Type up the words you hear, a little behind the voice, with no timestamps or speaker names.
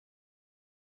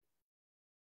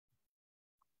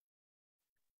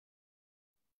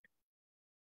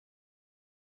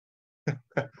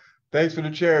Thanks for the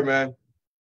chair, man.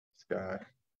 This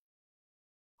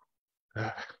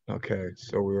guy. Okay,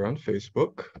 so we're on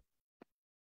Facebook.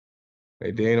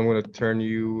 Hey, Dane, I'm going to turn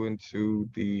you into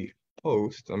the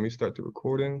host. Let me start the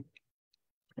recording.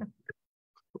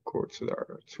 Record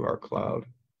to our cloud.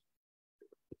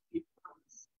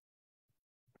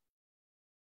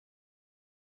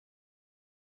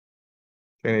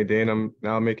 Okay, Dane, I'm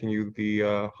now making you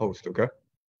the host, okay?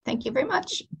 Thank you very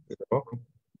much. You're welcome.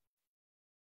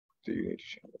 Do you need to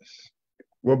share this?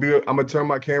 I'm gonna turn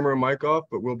my camera and mic off,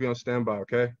 but we'll be on standby,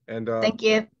 okay? And Thank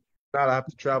you. now I have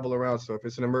to travel around, so if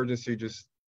it's an emergency, just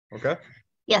okay?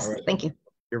 Yes, All right. thank you.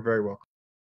 You're very welcome.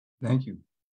 Thank you.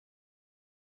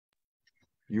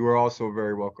 You are also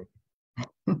very welcome.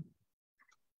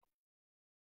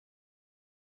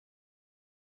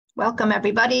 Welcome,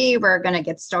 everybody. We're going to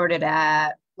get started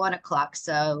at 1 o'clock,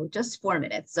 so just 4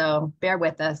 minutes. So bear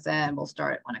with us and we'll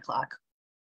start at 1 o'clock.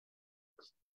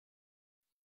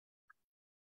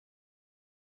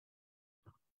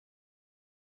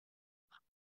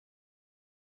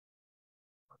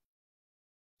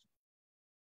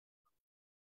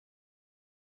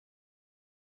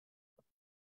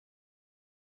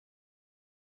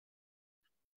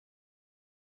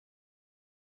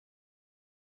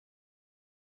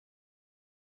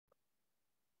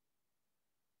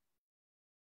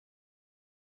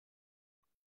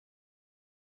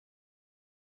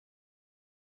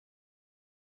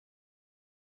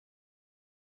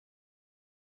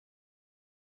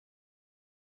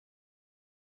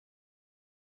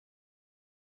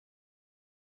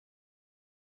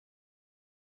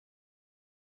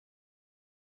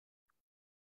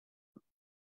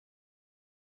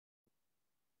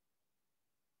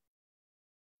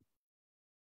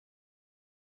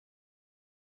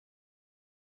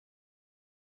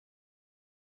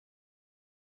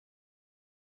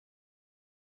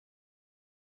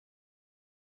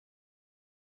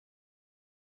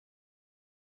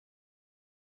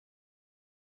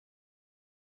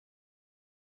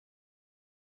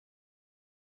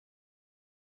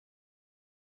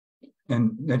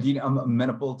 And Nadine, I'm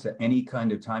amenable to any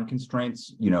kind of time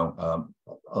constraints.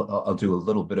 I'll do a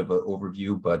little bit of an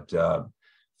overview, but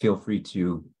feel free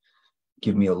to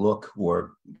give me a look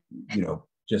or,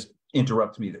 just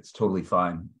interrupt me. That's totally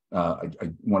fine. I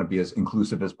want to be as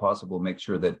inclusive as possible, make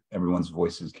sure that everyone's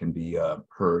voices can be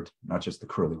heard, not just the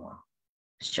Curly one.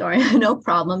 Sure, no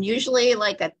problem. Usually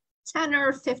like a 10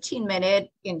 or 15-minute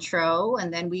intro,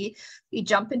 and then we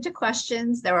jump into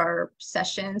questions. There are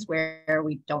sessions where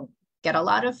we don't get a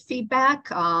lot of feedback,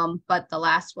 but the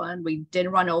last one we did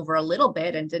run over a little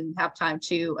bit and didn't have time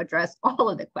to address all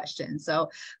of the questions. So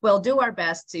we'll do our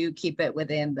best to keep it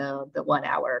within the 1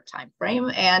 hour time frame.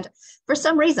 And for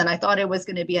some reason, I thought it was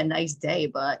going to be a nice day,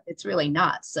 but it's really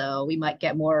not. So we might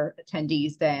get more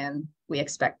attendees than we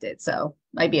expected. So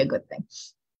might be a good thing.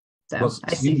 So well,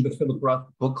 I see the Philip Roth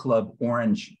Book Club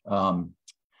orange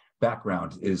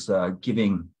background is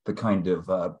giving the kind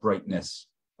of brightness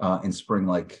and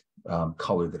spring-like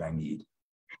color that I need.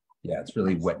 Yeah, it's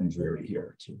really wet and dreary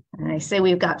here too. And I say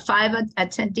we've got 5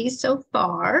 attendees so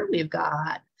far. We've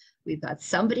got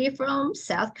somebody from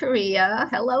South Korea.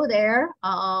 Hello there.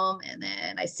 And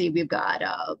then I see we've got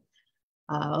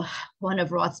one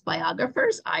of Roth's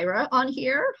biographers, Ira, on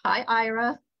here. Hi,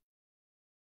 Ira.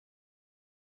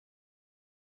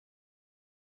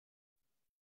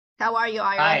 How are you,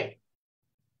 Ira?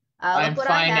 Hi. Look what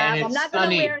I have. I'm not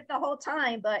going to sunny. wear it the whole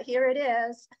time, but here it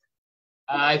is.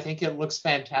 I think it looks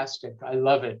fantastic. I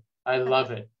love it. I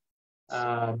love it.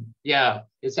 Yeah,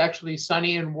 it's actually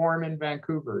sunny and warm in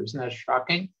Vancouver. Isn't that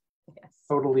shocking? Yes.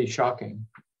 Totally shocking.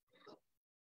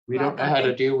 We Well, don't know how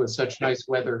to deal with such nice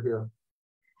weather here.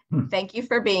 Thank you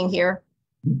for being here.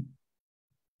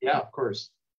 Yeah, of course.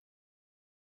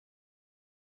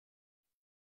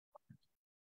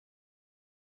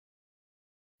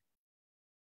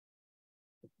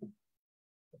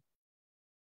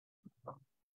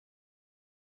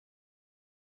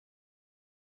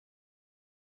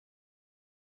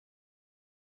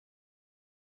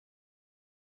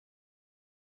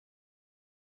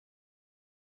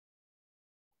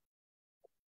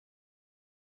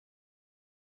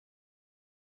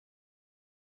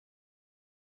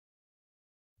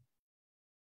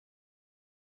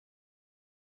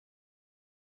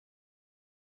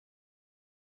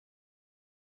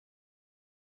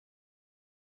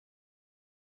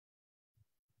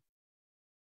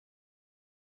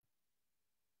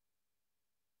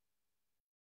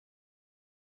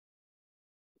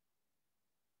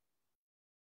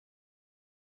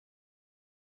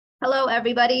 Hello,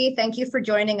 everybody. Thank you for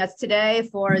joining us today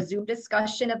for a Zoom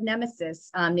discussion of Nemesis.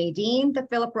 I'm Nadine, the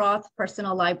Philip Roth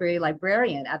Personal Library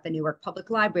Librarian at the Newark Public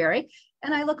Library,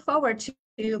 and I look forward to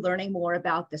learning more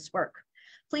about this work.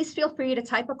 Please feel free to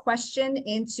type a question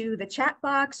into the chat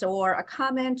box or a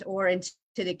comment or into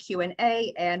the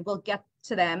Q&A, and we'll get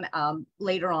to them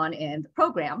later on in the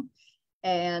program.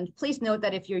 And please note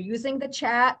that if you're using the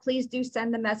chat, please do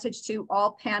send the message to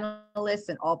all panelists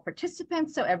and all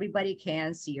participants so everybody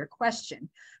can see your question.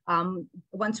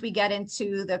 Once we get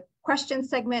into the question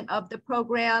segment of the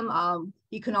program,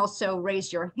 you can also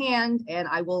raise your hand and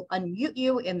I will unmute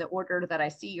you in the order that I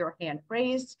see your hand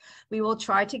raised. We will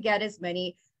try to get as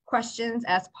many questions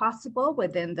as possible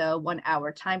within the 1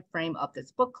 hour time frame of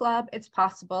this book club. It's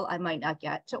possible I might not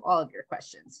get to all of your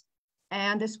questions.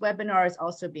 And this webinar is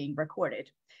also being recorded.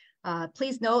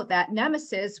 Please note that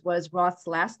Nemesis was Roth's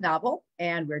last novel,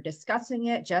 and we're discussing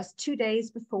it just 2 days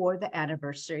before the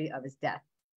anniversary of his death.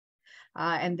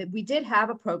 And we did have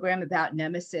a program about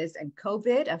Nemesis and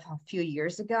COVID a few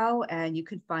years ago, and you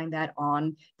can find that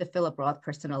on the Philip Roth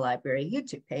Personal Library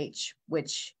YouTube page,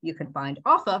 which you can find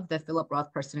off of the Philip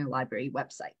Roth Personal Library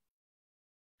website.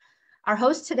 Our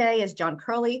host today is Jon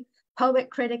Curley, poet,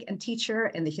 critic, and teacher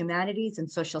in the Humanities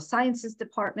and Social Sciences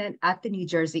Department at the New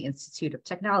Jersey Institute of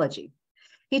Technology.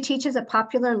 He teaches a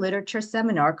popular literature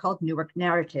seminar called Newark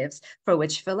Narratives, for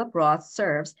which Philip Roth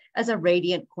serves as a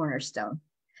radiant cornerstone.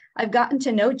 I've gotten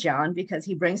to know Jon because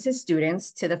he brings his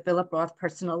students to the Philip Roth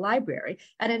Personal Library,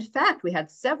 and in fact, we had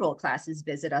several classes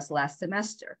visit us last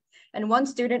semester. And one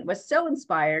student was so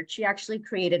inspired, she actually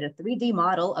created a 3D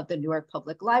model of the Newark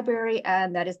Public Library,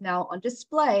 and that is now on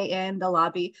display in the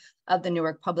lobby of the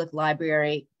Newark Public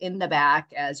Library in the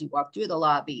back as you walk through the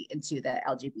lobby into the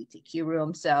LGBTQ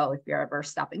room. So if you're ever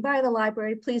stopping by the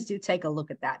library, please do take a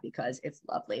look at that because it's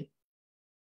lovely.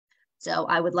 So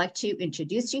I would like to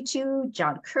introduce you to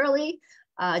Jon Curley.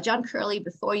 Jon Curley,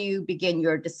 before you begin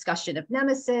your discussion of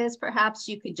Nemesis, perhaps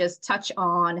you could just touch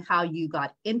on how you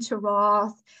got into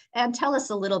Roth and tell us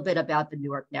a little bit about the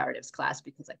Newark Narratives class,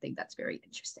 because I think that's very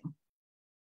interesting.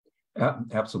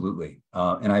 Absolutely.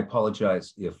 And I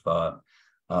apologize if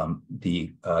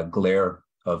the glare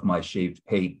of my shaved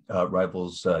pate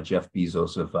rivals Jeff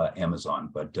Bezos of Amazon,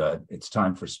 but it's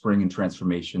time for spring and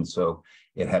transformation, so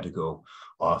it had to go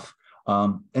off.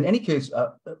 In any case,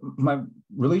 my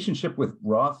relationship with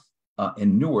Roth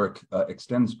in Newark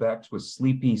extends back to a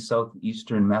sleepy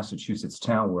southeastern Massachusetts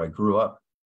town where I grew up,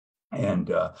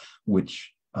 and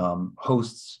which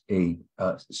hosts a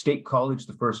state college,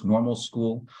 the first normal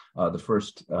school, the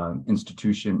first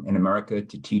institution in America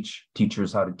to teach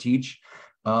teachers how to teach.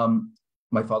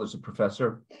 My father's a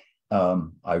professor.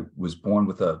 I was born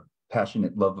with a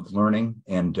passionate love of learning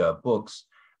and books,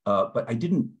 but I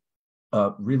didn't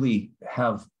really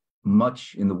have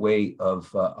much in the way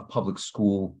of a public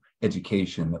school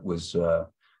education that was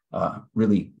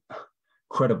really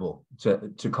credible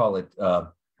to call it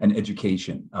an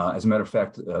education. As a matter of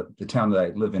fact, the town that I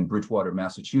live in, Bridgewater,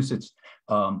 Massachusetts,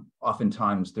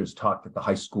 oftentimes there's talk that the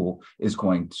high school is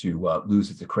going to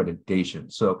lose its accreditation.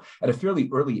 So at a fairly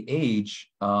early age,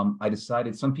 I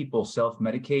decided, some people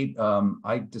self-medicate,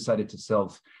 I decided to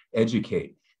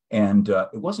self-educate. And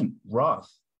it wasn't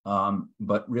Roth,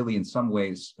 but really in some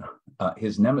ways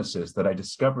his nemesis that I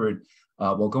discovered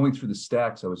while going through the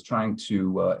stacks. I was trying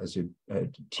to, as a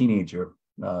teenager,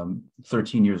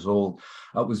 13 years old,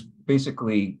 I was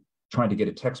basically trying to get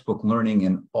a textbook learning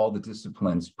in all the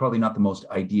disciplines, probably not the most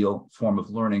ideal form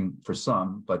of learning for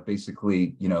some, but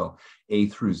basically, you know, A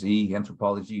through Z,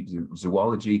 anthropology,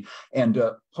 zoology, and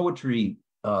poetry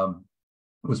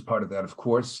was part of that, of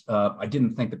course. I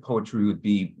didn't think that poetry would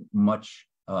be much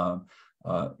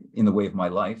in the way of my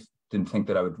life. Didn't think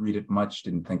that I would read it much,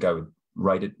 didn't think I would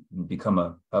write it and become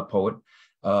a poet.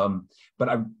 But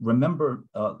I remember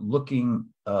looking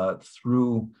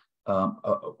through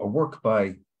a work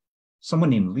by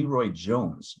someone named Leroy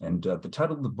Jones, and the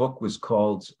title of the book was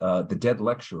called The Dead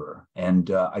Lecturer, and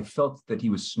I felt that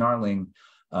he was snarling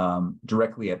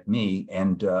directly at me,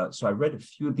 and so I read a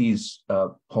few of these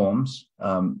poems,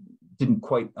 didn't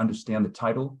quite understand the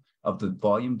title of the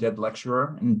volume, Dead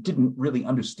Lecturer, and didn't really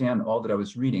understand all that I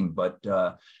was reading, but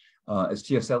as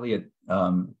T.S. Eliot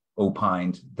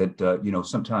opined, that you know,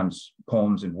 sometimes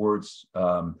poems and words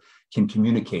can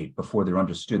communicate before they're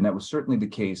understood, and that was certainly the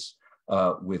case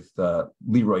with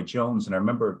Leroy Jones. And I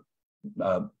remember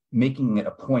making it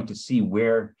a point to see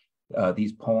where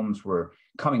these poems were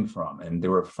coming from, and they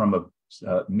were from a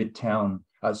mid-sized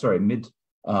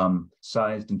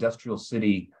industrial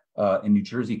city in New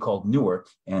Jersey called Newark,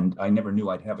 and I never knew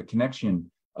I'd have a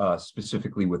connection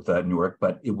specifically with Newark,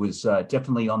 but it was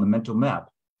definitely on the mental map.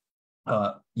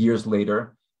 Years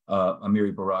later,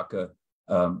 Amiri Baraka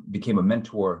became a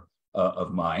mentor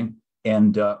of mine.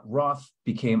 And Roth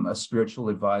became a spiritual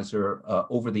advisor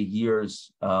over the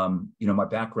years. My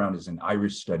background is in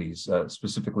Irish studies,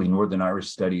 specifically Northern Irish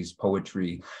studies,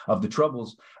 poetry of the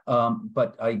Troubles.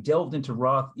 But I delved into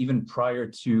Roth even prior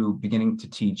to beginning to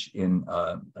teach in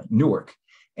Newark.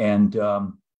 And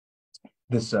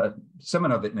this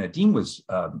seminar that Nadine was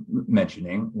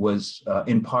mentioning was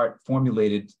in part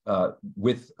formulated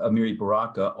with Amiri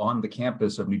Baraka on the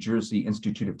campus of New Jersey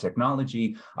Institute of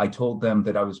Technology. I told them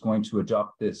that I was going to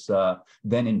adopt this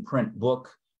then in print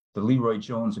book, the Leroy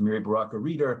Jones Amiri Baraka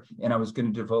Reader, and I was going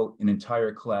to devote an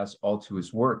entire class all to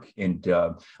his work. And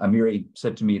Amiri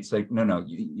said to me, it's like, no,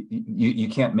 you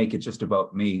can't make it just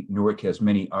about me. Newark has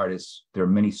many artists. There are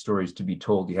many stories to be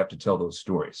told. You have to tell those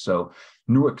stories. So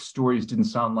Newark Stories didn't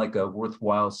sound like a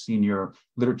worthwhile senior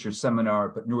literature seminar,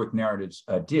 but Newark Narratives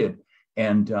did.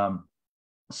 And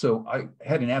so I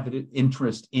had an avid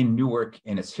interest in Newark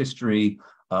and its history,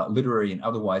 literary and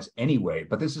otherwise anyway.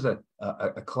 But this is a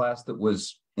class that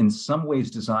was in some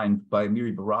ways designed by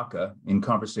Amiri Baraka in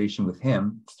conversation with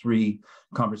him, 3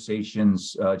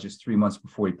 conversations just 3 months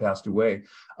before he passed away.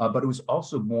 But it was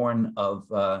also born of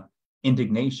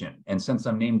indignation. And since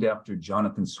I'm named after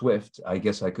Jonathan Swift, I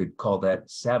guess I could call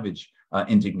that savage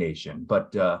indignation.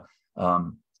 But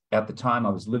at the time I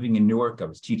was living in Newark, I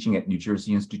was teaching at New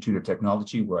Jersey Institute of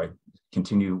Technology, where I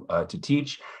continue to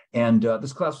teach. And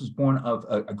this class was born of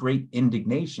a great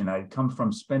indignation. I had come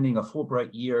from spending a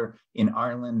Fulbright year in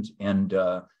Ireland and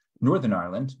Northern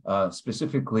Ireland,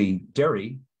 specifically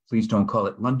Derry. Please don't call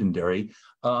it Londonderry.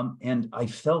 And I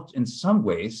felt in some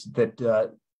ways that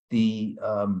the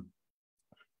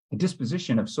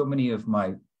disposition of so many of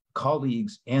my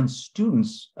colleagues and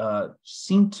students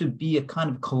seemed to be a kind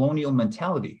of colonial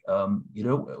mentality.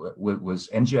 Was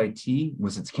NJIT,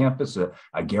 was its campus a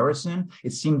garrison?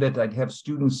 It seemed that I'd have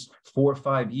students 4 or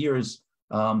 5 years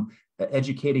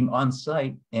educating on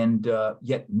site and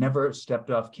yet never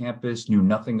stepped off campus, knew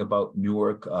nothing about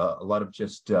Newark, a lot of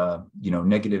just,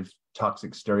 negative,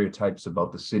 toxic stereotypes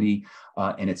about the city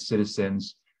and its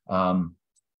citizens.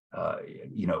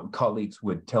 Colleagues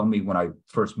would tell me when I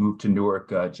first moved to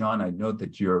Newark, John, I know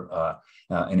that you're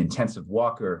an intensive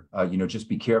walker, just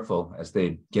be careful, as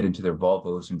they get into their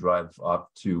Volvos and drive off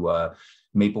to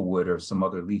Maplewood or some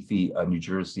other leafy New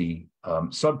Jersey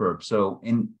suburb. So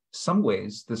in some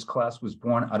ways, this class was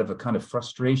born out of a kind of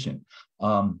frustration.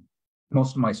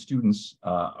 Most of my students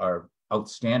are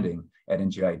outstanding at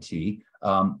NJIT.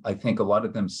 I think a lot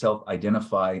of them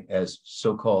self-identify as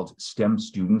so-called STEM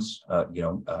students.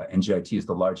 NJIT is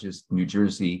the largest New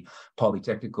Jersey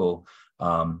polytechnical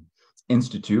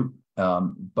institute,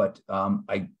 but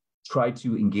I try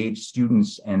to engage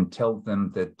students and tell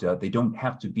them that they don't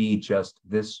have to be just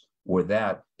this or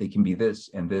that. They can be this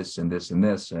and this and this and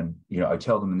this. And, I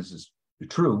tell them, and this is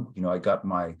true, I got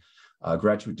my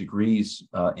graduate degrees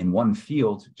in one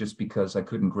field just because I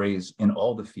couldn't graze in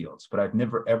all the fields, but I've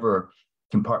never, ever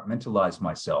compartmentalized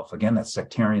myself. Again, that's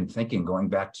sectarian thinking, going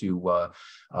back to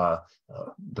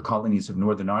the colonies of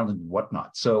Northern Ireland and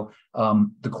whatnot. So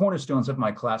the cornerstones of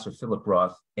my class are Philip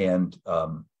Roth and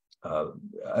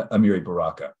Amiri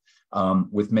Baraka,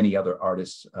 with many other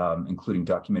artists, including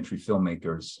documentary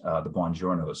filmmakers, the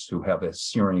Buongiornos, who have a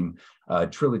searing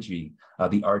trilogy,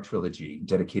 the R trilogy,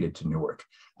 dedicated to Newark.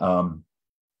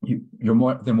 You're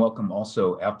more than welcome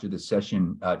also after the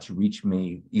session to reach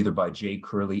me either by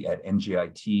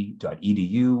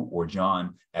jcurley@njit.edu or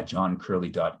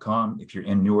john@joncurley.com. If you're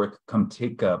in Newark, come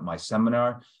take my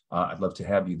seminar. I'd love to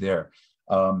have you there.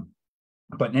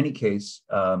 But in any case,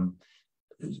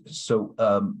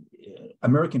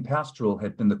 American Pastoral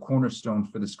had been the cornerstone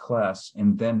for this class.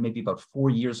 And then maybe about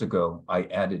 4 years ago, I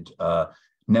added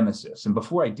Nemesis. And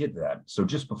before I did that, so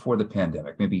just before the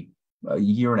pandemic, maybe a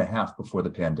year and a half before the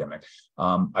pandemic,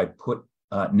 I put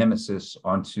Nemesis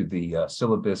onto the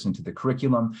syllabus, into the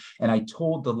curriculum. And I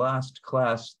told the last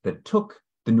class that took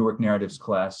the Newark Narratives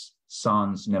class,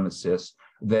 Sans Nemesis,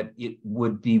 that it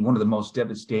would be one of the most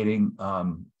devastating,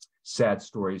 sad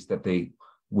stories that they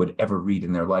would ever read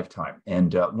in their lifetime.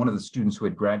 And one of the students who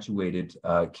had graduated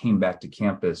came back to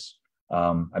campus.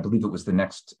 I believe it was the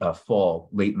next fall,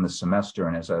 late in the semester.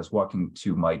 And as I was walking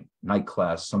to my night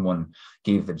class, someone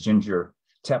gave the ginger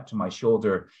tap to my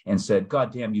shoulder and said,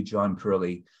 "God damn you, Jon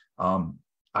Curley.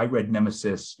 I read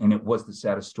Nemesis and it was the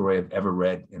saddest story I've ever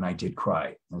read. And I did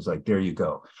cry." I was like, there you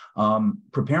go.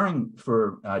 Preparing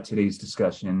for today's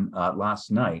discussion last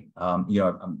night,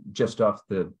 I'm just off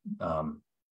the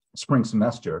spring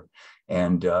semester,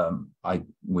 and I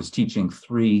was teaching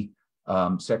 3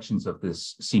 sections of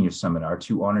this senior seminar,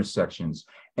 2 honors sections.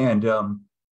 And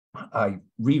I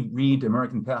reread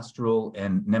American Pastoral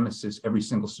and Nemesis every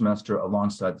single semester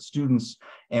alongside the students,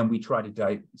 and we try to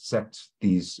dissect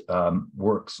these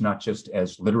works, not just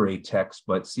as literary texts,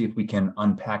 but see if we can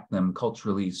unpack them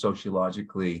culturally,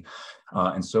 sociologically,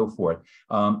 and so forth.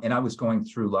 And I was going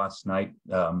through last night,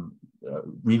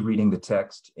 rereading the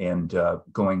text and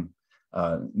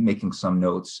making some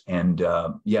notes. And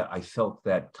yeah, I felt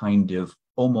that kind of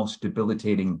almost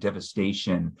debilitating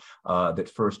devastation that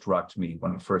first rocked me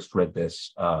when I first read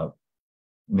this,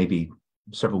 maybe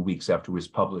several weeks after it was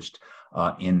published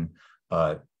in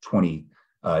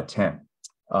 2010.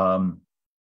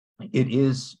 It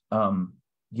is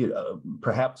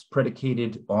perhaps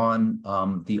predicated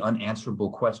on the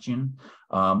unanswerable question.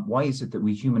 Why is it that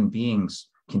we human beings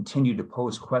continue to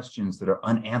pose questions that are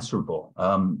unanswerable?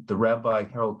 The Rabbi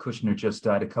Harold Kushner just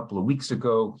died a couple of weeks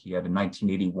ago. He had a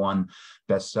 1981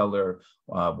 bestseller,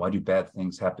 Why Do Bad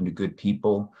Things Happen to Good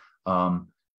People?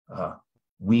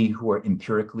 We who are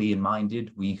empirically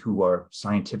minded, we who are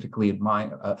scientifically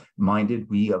minded,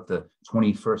 we of the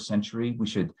 21st century, we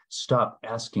should stop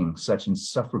asking such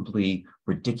insufferably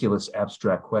ridiculous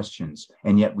abstract questions,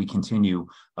 and yet we continue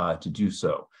to do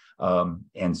so.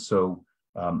 And so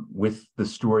with the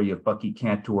story of Bucky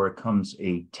Cantor comes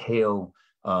a tale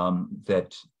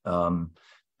that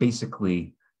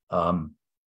basically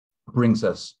brings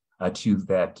us to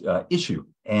that issue.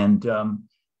 And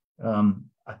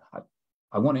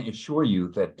I want to assure you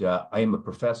that I am a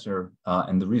professor,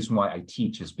 and the reason why I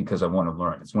teach is because I want to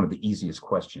learn. It's one of the easiest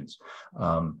questions.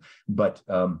 But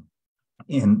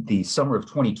in the summer of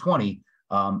 2020,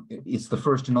 it's the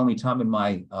first and only time in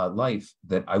my life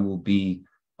that I will be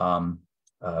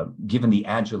given the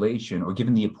adulation or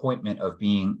given the appointment of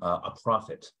being a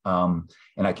prophet. And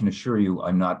I can assure you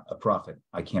I'm not a prophet.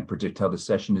 I can't predict how the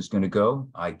session is going to go.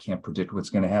 I can't predict what's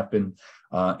going to happen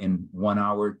in 1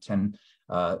 hour, 10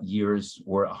 years,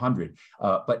 or 100.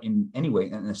 But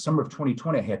anyway, in the summer of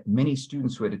 2020, I had many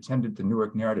students who had attended the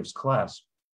Newark Narratives class,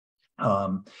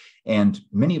 and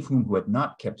many of whom who had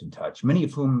not kept in touch, many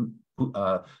of whom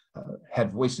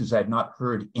had voices I had not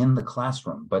heard in the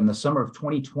classroom. But in the summer of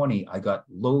 2020, I got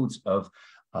loads of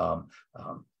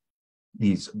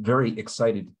these very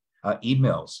excited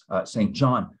emails saying,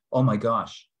 Jon, oh my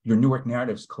gosh, your Newark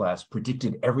Narratives class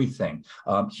predicted everything.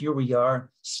 Here we are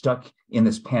stuck in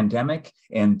this pandemic,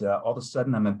 and all of a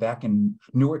sudden I'm back in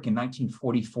Newark in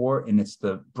 1944, and it's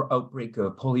the outbreak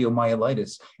of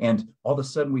poliomyelitis. And all of a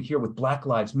sudden we hear with Black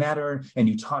Lives Matter, and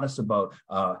you taught us about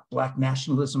Black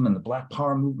nationalism and the Black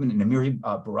Power movement and Amiri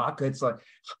Baraka. It's like,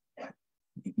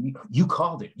 you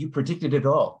called it, you predicted it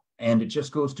all. And it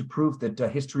just goes to prove that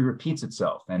history repeats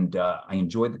itself. And I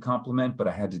enjoyed the compliment, but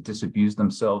I had to disabuse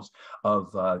themselves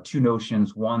of 2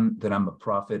 notions. 1, that I'm a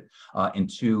prophet, and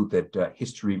 2, that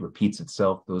history repeats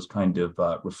itself. Those kind of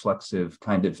reflexive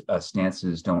kind of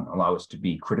stances don't allow us to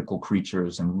be critical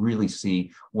creatures and really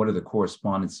see what are the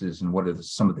correspondences and what are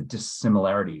some of the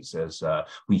dissimilarities as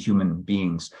we human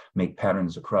beings make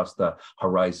patterns across the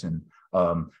horizon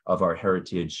of our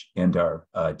heritage and our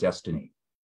destiny.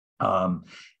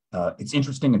 It's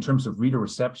interesting in terms of reader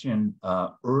reception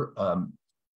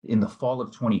in the fall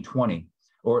of 2020,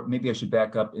 or maybe I should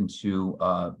back up into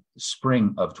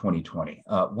spring of 2020.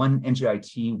 When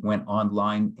NJIT went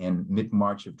online in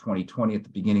mid-March of 2020 at the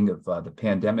beginning of the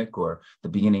pandemic, or the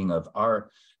beginning of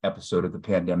our episode of the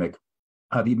pandemic,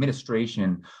 the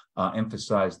administration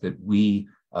emphasized that we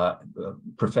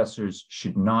professors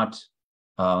should not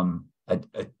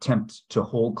attempt to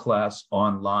hold class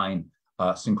online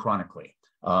synchronically.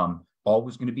 All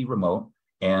was going to be remote,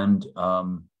 and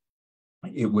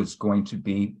it was going to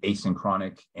be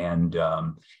asynchronic, and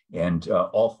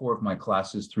all 4 of my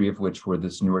classes, 3 of which were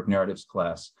this Newark Narratives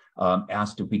class,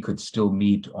 asked if we could still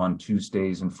meet on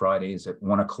Tuesdays and Fridays at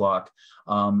 1 o'clock.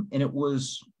 And it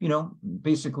was,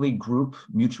 basically group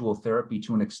mutual therapy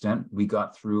to an extent. We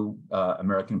got through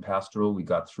American Pastoral, we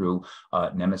got through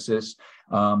Nemesis.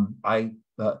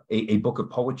 A book of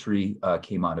poetry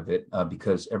came out of it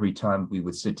because every time we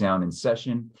would sit down in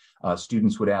session,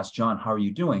 students would ask, Jon, how are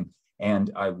you doing?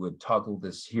 And I would toggle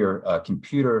this here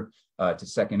computer to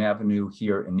 2nd Avenue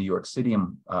here in New York City.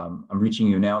 I'm reaching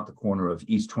you now at the corner of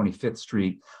East 25th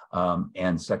Street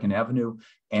and 2nd Avenue.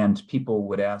 And people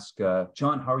would ask,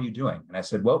 Jon, how are you doing? And I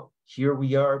said, well, here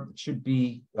we are. It should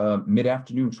be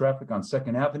mid-afternoon traffic on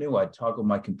 2nd Avenue. I'd toggle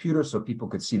my computer so people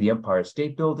could see the Empire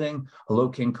State Building, hello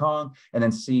King Kong, and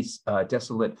then see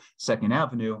desolate 2nd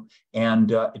Avenue.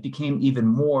 And it became even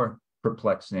more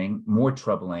perplexing, more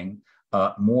troubling,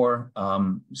 more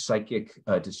psychic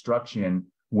destruction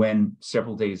when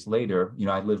several days later,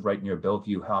 I live right near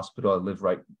Bellevue Hospital, I live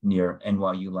right near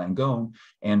NYU Langone,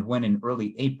 and when in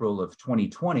early April of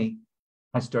 2020,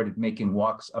 I started making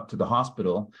walks up to the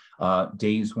hospital,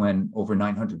 days when over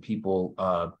 900 people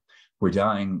were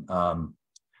dying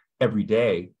every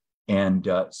day, and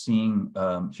seeing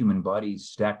human bodies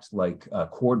stacked like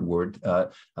cordwood,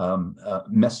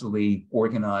 messily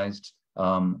organized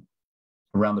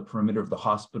around the perimeter of the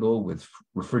hospital with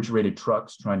refrigerated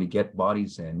trucks trying to get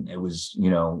bodies in. It was,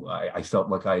 I felt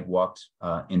like I had walked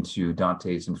into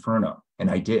Dante's Inferno, and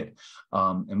I did.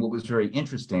 And what was very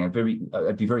interesting,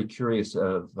 I'd be very curious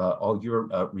of all your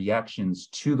reactions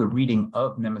to the reading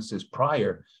of Nemesis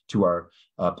prior to our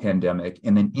pandemic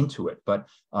and then into it. But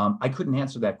I couldn't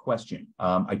answer that question.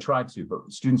 I tried to,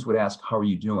 but students would ask, how are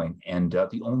you doing? And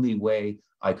the only way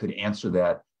I could answer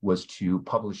that was to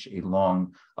publish a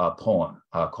long poem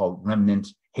called Remnant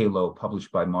Halo,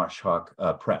 published by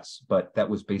Marshhawk Press. But that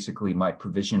was basically my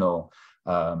provisional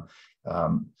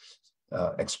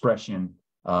expression,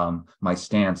 my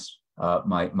stance,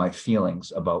 my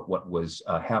feelings about what was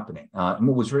happening. And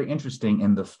what was very interesting,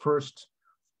 in the first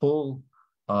full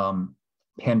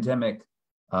pandemic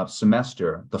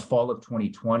semester, the fall of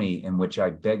 2020, in which I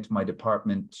begged my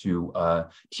department to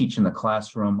teach in the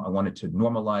classroom. I wanted to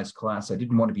normalize class. I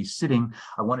didn't want to be sitting.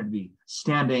 I wanted to be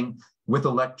standing with a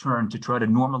lectern to try to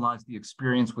normalize the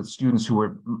experience with students who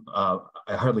were,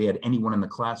 I hardly had anyone in the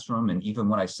classroom. And even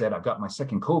when I said, I've got my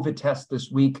second COVID test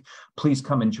this week, please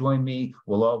come and join me,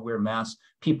 we'll all wear masks,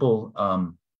 people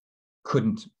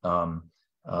couldn't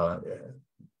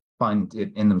find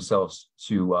it in themselves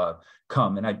to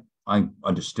come. And I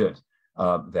understood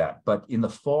that. But in the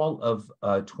fall of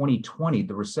 2020,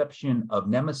 the reception of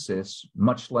Nemesis,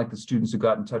 much like the students who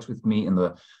got in touch with me in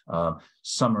the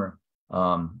summer,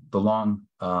 the long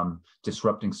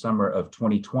disrupting summer of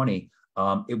 2020,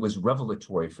 it was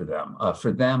revelatory for them.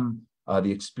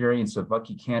 The experience of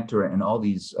Bucky Cantor and all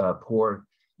these poor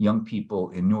young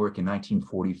people in Newark in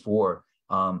 1944,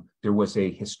 there was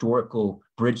a historical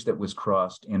bridge that was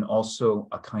crossed, and also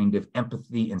a kind of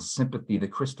empathy and sympathy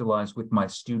that crystallized with my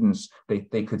students.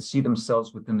 They could see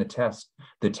themselves within the text,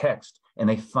 and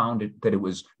they found that it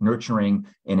was nurturing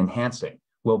and enhancing.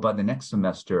 Well, by the next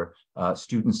semester,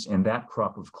 students in that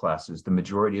crop of classes, the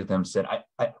majority of them said,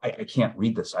 I can't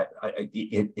read this.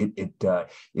 It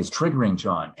is triggering,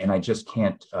 Jon, and I just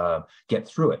can't get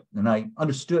through it. And I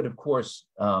understood, of course,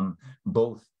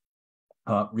 both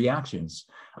reactions.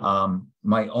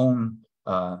 My own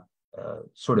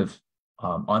sort of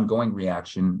ongoing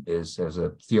reaction is, as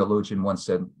a theologian once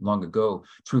said long ago,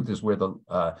 truth is where the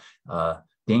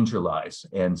danger lies.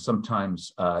 And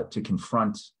sometimes to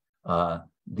confront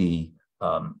the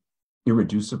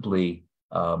irreducibly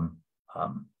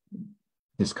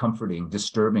discomforting,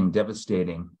 disturbing,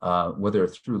 devastating, whether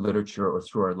through literature or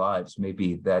through our lives,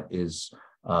 maybe that is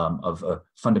of a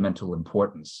fundamental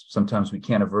importance. Sometimes we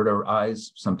can't avert our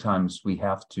eyes. Sometimes we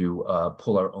have to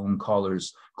pull our own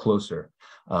collars closer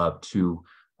to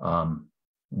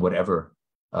whatever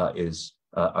is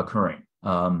occurring.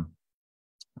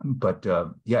 But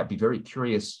I'd be very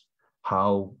curious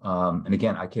how, and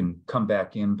again, I can come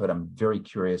back in, but I'm very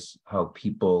curious how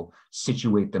people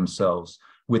situate themselves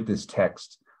with this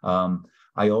text.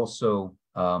 I also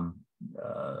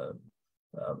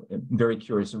very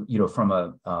curious, from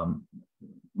a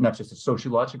not just a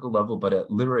sociological level, but a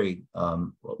literary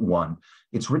one.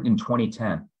 It's written in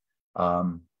 2010.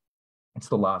 It's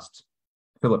the last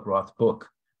Philip Roth book,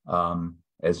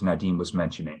 as Nadine was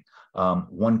mentioning.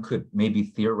 One could maybe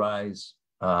theorize,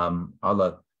 a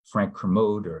la Frank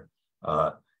Kermode or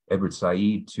Edward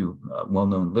Said, to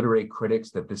well-known literary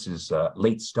critics, that this is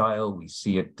late style. We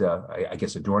see it, I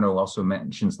guess Adorno also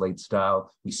mentions late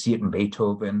style. We see it in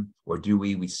Beethoven, or do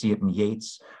we? We see it in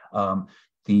Yeats.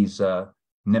 These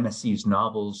Nemesis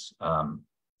novels,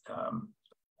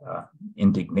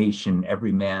 Indignation,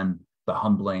 Everyman, The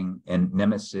Humbling, and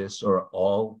Nemesis are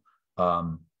all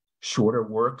shorter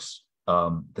works.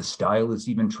 The style is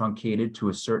even truncated to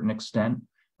a certain extent.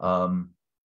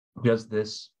 Does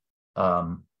this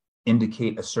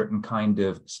indicate a certain kind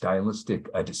of stylistic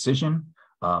decision?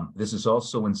 This is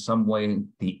also in some way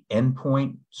the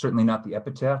endpoint, certainly not the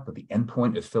epitaph, but the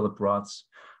endpoint of Philip Roth's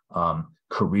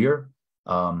career.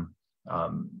 A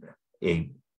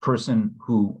person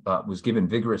who was given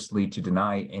vigorously to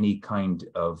deny any kind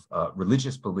of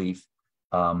religious belief,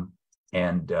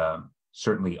 and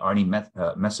certainly Arnie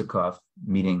Mesikoff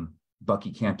meeting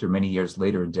Bucky Cantor many years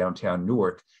later in downtown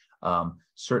Newark,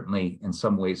 certainly in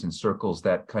some ways encircles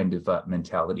that kind of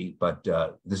mentality. But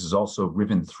this is also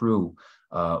riven through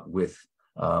with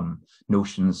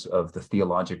notions of the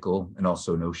theological and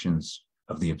also notions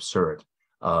the absurd.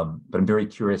 But I'm very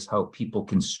curious how people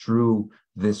construe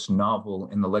this novel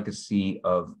in the legacy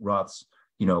of Roth's,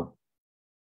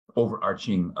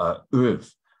 overarching oeuvre.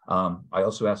 I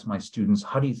also asked my students,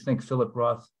 how do you think Philip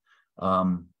Roth,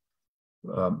 who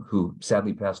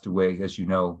sadly passed away, as you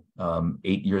know,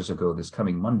 8 years ago this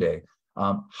coming Monday,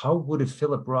 how would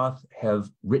Philip Roth have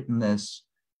written this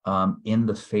in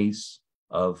the face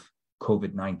of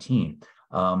COVID-19?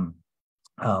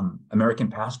 American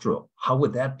Pastoral, how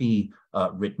would that be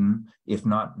written if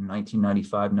not in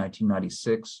 1995,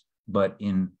 1996, but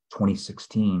in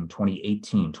 2016,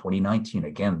 2018, 2019?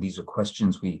 Again, these are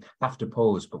questions we have to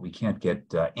pose, but we can't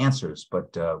get answers,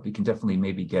 but we can definitely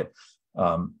maybe get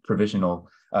provisional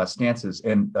stances.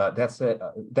 And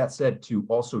that said, to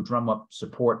also drum up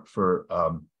support for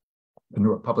the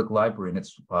Newark Public Library and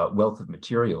its wealth of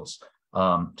materials,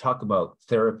 talk about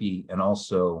therapy and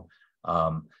also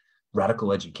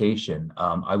radical education.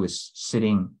 I was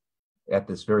sitting at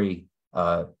this very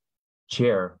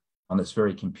chair on this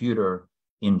very computer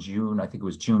in June, I think it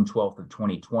was June 12th of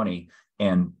 2020,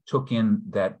 and took in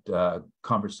that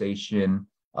conversation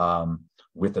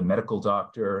with a medical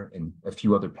doctor and a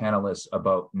few other panelists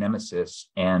about Nemesis.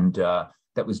 And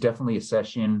that was definitely a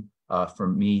session for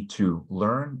me to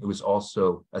learn. It was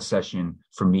also a session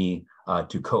for me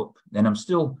to cope. And I'm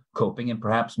still coping, and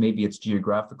perhaps maybe it's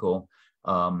geographical,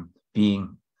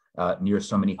 being near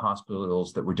so many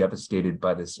hospitals that were devastated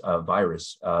by this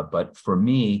virus. But for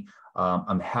me,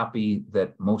 I'm happy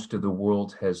that most of the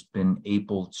world has been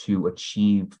able to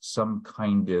achieve some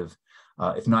kind of,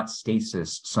 if not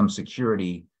stasis, some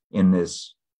security in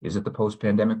this, is it the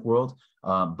post-pandemic world?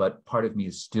 But part of me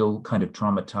is still kind of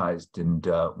traumatized. And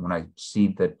when I see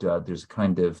that there's a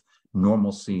kind of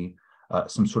normalcy,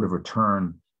 some sort of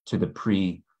return to the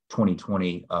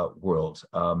pre-2020 world,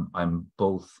 I'm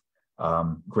both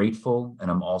grateful and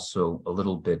I'm also a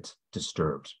little bit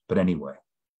disturbed. But anyway.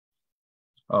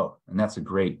 Oh, and that's a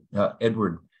great,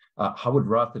 Edward, how would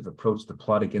Roth have approached the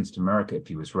plot against America if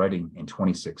he was writing in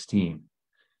 2016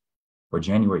 or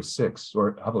January 6th,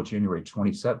 or how about January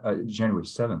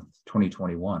 7th,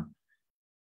 2021?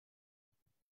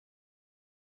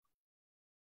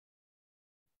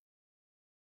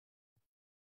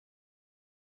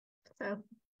 So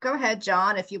go ahead,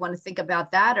 Jon, if you want to think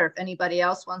about that, or if anybody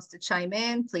else wants to chime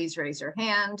in, please raise your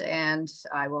hand and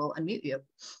I will unmute you.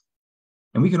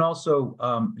 And we can also,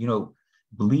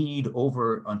 bleed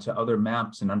over onto other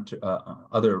maps and onto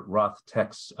other Roth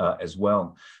texts as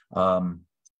well.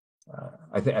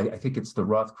 I think it's the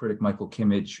Roth critic Michael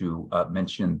Kimmage who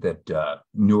mentioned that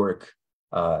Newark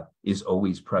is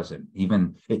always present.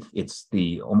 Even it's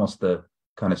the almost the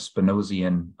kind of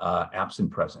Spinozian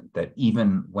absent present, that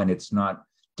even when it's not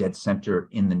dead center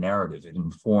in the narrative, it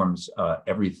informs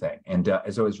everything. And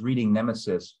as I was reading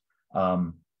Nemesis,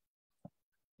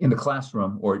 in the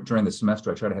classroom or during the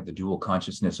semester, I try to have the dual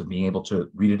consciousness of being able to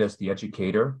read it as the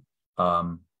educator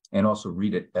and also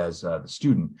read it as the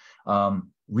student.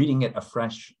 Reading it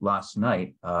afresh last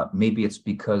night, maybe it's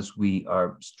because we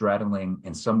are straddling,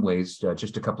 in some ways,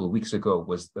 just a couple of weeks ago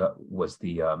was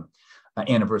the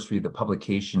anniversary of the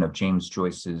publication of James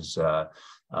Joyce's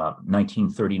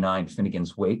 1939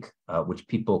 Finnegan's Wake, which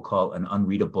people call an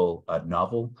unreadable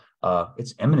novel.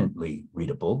 It's eminently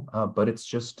readable, but it's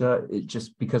just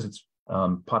because it's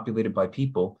populated by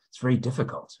people, it's very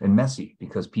difficult and messy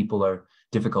because people are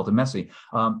difficult and messy.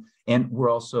 And we're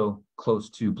also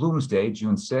close to Bloomsday,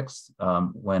 June 6th,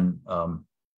 when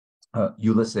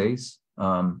Ulysses,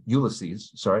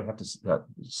 sorry, I have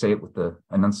to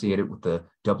enunciate it with the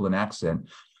Dublin accent.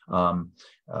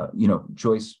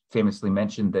 Joyce famously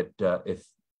mentioned that if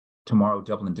tomorrow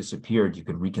Dublin disappeared, you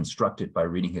could reconstruct it by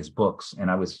reading his books.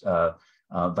 And I was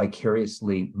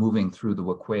vicariously moving through the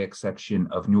Waquaic section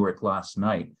of Newark last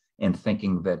night and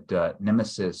thinking that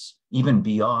Nemesis, even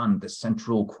beyond the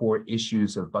central core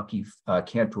issues of Bucky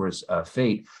Cantor's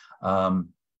fate,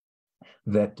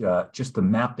 that just the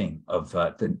mapping of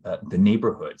the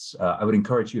neighborhoods. I would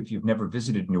encourage you, if you've never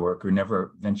visited Newark or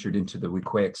never ventured into the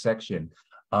Waquaic section,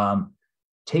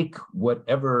 take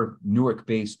whatever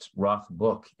Newark-based Roth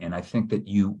book, and I think that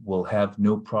you will have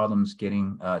no problems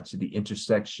getting to the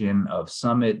intersection of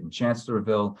Summit and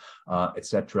Chancellorville, et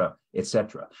cetera, et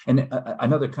cetera. And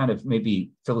another kind of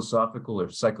maybe philosophical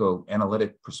or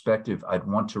psychoanalytic perspective I'd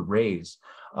want to raise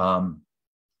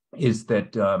is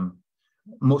that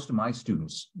most of my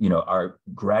students, are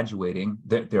graduating.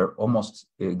 They're almost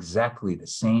exactly the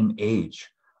same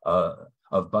age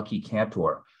of Bucky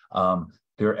Cantor.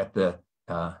 They're at the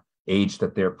age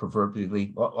that they're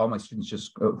proverbially, all my students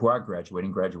just who are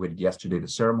graduated yesterday, the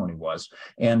ceremony was.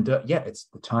 And it's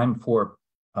the time for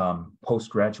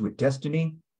postgraduate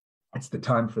destiny. It's the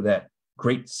time for that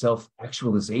great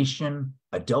self-actualization,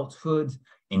 adulthood,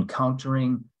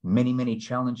 encountering many, many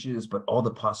challenges, but all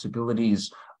the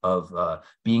possibilities of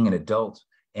being an adult.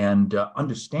 And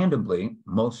understandably,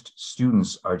 most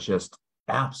students are just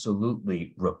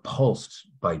absolutely repulsed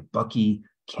by Bucky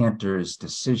Cantor's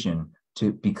decision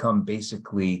to become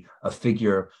basically a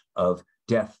figure of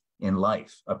death in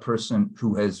life, a person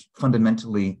who has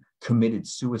fundamentally committed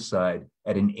suicide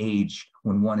at an age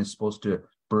when one is supposed to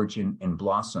burgeon and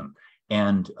blossom.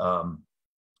 And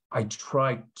I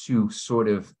try to sort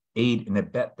of aid and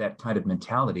abet that kind of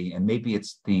mentality. And maybe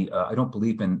it's I don't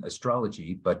believe in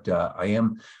astrology, but I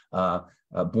am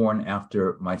born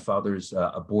after my father's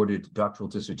aborted doctoral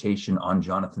dissertation on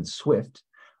Jonathan Swift.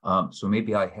 So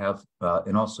maybe I have,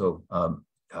 and also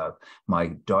my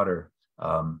daughter,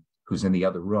 who's in the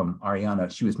other room, Ariana,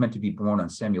 she was meant to be born on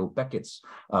Samuel Beckett's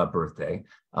birthday.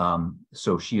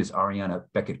 So she is Ariana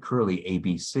Beckett Curley,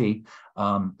 ABC.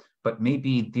 But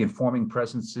maybe the informing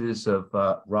presences of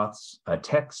Roth's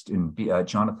text and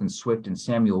Jonathan Swift and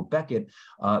Samuel Beckett,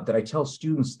 that I tell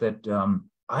students that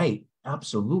I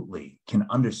absolutely can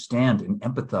understand and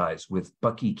empathize with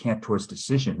Bucky Cantor's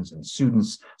decisions. And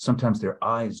students, sometimes their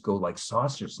eyes go like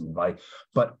saucers and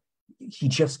but he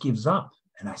just gives up.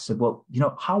 And I said, well,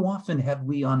 how often have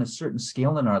we on a certain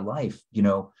scale in our life,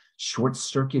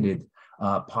 short-circuited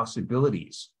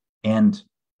possibilities and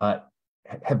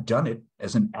have done it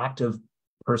as an act of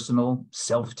personal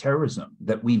self-terrorism,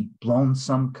 that we've blown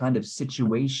some kind of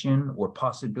situation or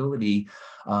possibility.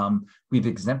 We've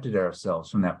exempted ourselves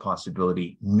from that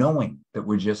possibility, knowing that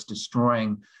we're just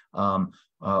destroying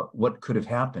what could have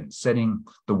happened, setting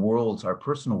the worlds, our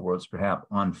personal worlds, perhaps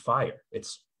on fire.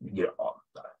 It's,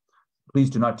 please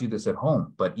do not do this at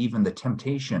home, but even the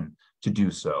temptation to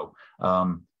do so.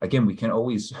 Again, we can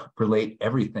always relate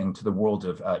everything to the world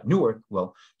of Newark.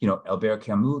 Well, Albert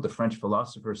Camus, the French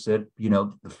philosopher, said,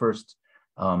 the first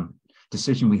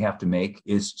decision we have to make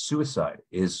is suicide.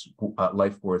 Is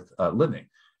life worth living?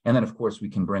 And then, of course, we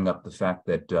can bring up the fact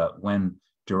that when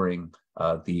during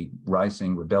the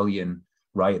rising rebellion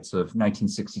riots of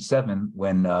 1967,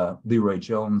 when Leroy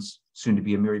Jones, soon to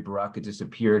be Amiri Baraka,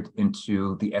 disappeared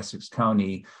into the Essex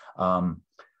County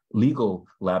legal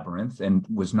labyrinth and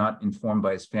was not informed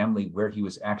by his family where he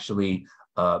was actually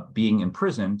being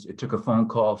imprisoned. It took a phone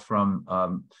call from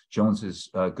Jones's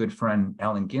good friend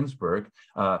Allen Ginsberg,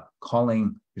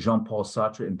 calling Jean-Paul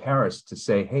Sartre in Paris to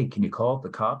say, hey, can you call the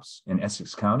cops in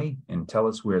Essex County and tell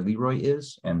us where Leroy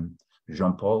is? And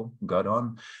Jean-Paul got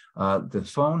on the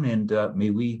phone, and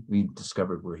we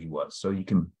discovered where he was. So you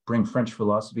can bring French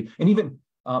philosophy. And even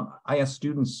I ask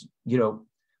students,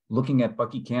 looking at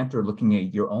Bucky Cantor, looking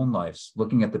at your own lives,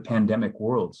 looking at the pandemic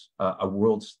worlds, a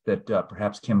world that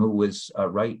perhaps Camus was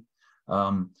right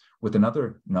with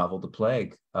another novel, The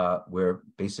Plague, where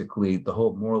basically the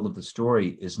whole moral of the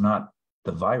story is not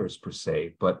the virus per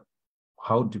se, but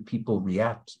how do people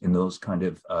react in those kind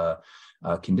of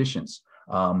conditions?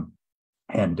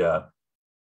 And I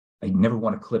never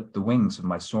want to clip the wings of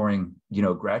my soaring,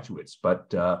 graduates,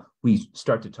 but we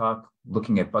start to talk,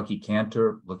 looking at Bucky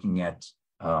Cantor, looking at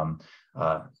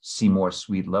Seymour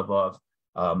Sweet-Levov.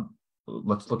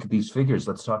 Let's look at these figures.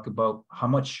 Let's talk about how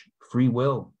much free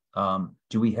will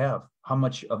do we have? How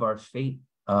much of our fate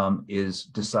is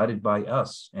decided by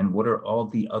us? And what are all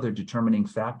the other determining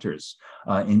factors?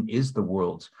 And is the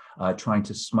world trying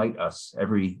to smite us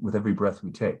with every breath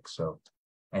we take? So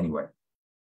anyway.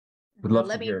 Would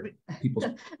love to hear people's...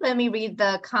 Let me read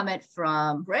the comment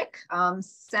from Rick.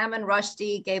 Salman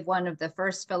Rushdie gave one of the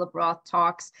first Philip Roth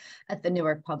talks at the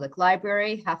Newark Public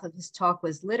Library. Half of his talk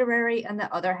was literary, and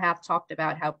the other half talked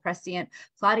about how prescient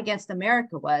Plot Against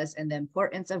America was and the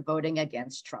importance of voting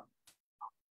against Trump.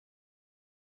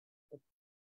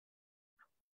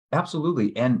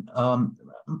 Absolutely. And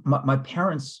my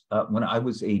parents, when I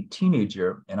was a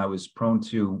teenager and I was prone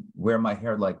to wear my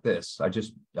hair like this, I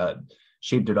just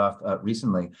shaved it off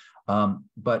recently.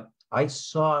 But I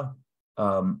saw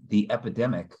the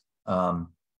epidemic,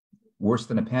 worse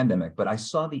than a pandemic, but I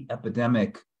saw the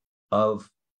epidemic of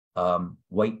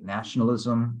white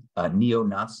nationalism,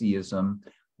 neo-Nazism,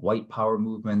 white power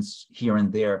movements here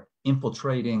and there,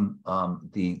 infiltrating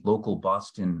the local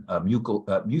Boston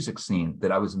music scene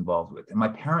that I was involved with. And my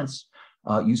parents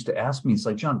used to ask me, it's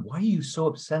like, John, why are you so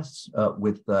obsessed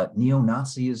with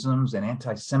neo-Nazisms and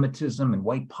anti-Semitism and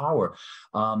white power?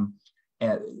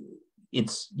 And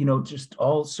it's, just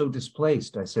all so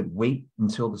displaced. I said, wait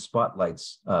until the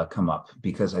spotlights come up,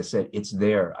 because I said, it's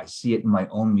there. I see it in my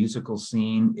own musical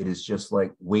scene. It is just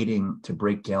like waiting to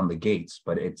break down the gates,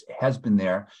 but it has been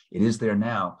there. It is there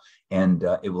now, and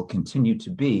it will continue to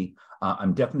be.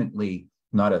 I'm definitely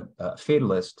not a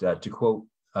fatalist. To quote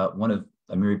one of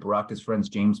Amiri Baraka's friends,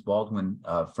 James Baldwin,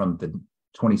 from the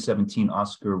 2017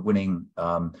 Oscar-winning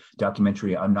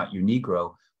documentary, I'm Not Your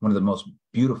Negro, one of the most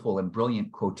beautiful and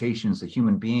brilliant quotations a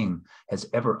human being has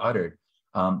ever uttered.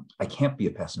 I can't be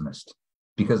a pessimist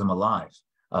because I'm alive.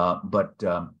 But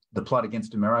The Plot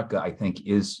Against America, I think,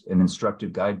 is an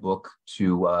instructive guidebook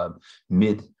to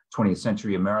mid-20th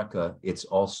century America. It's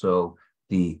also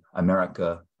the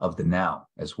America of the now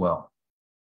as well.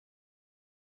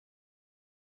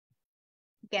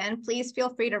 Again, please feel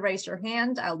free to raise your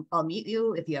hand. I'll mute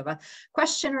you if you have a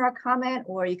question or a comment,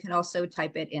 or you can also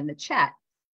type it in the chat.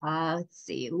 Let's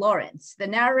see, Lawrence, the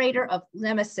narrator of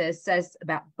Nemesis, says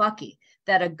about Bucky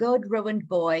that a good ruined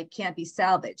boy can't be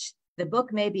salvaged. The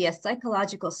book may be a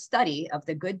psychological study of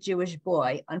the good Jewish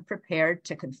boy unprepared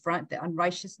to confront the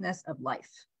unrighteousness of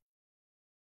life.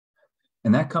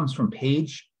 And that comes from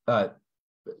page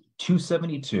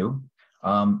 272.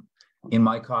 In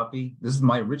my copy, this is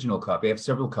my original copy. I have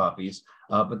several copies,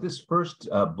 but this first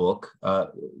book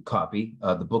copy,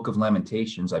 the Book of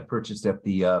Lamentations, I purchased at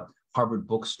the Harvard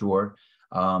Bookstore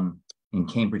in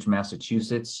Cambridge,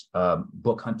 Massachusetts,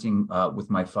 book hunting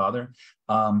with my father.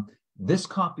 This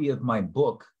copy of my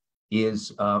book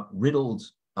is riddled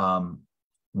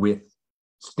with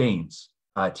stains,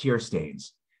 tear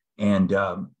stains. And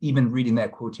even reading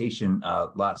that quotation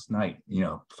last night,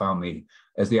 found me,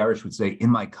 as the Irish would say, in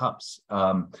my cups.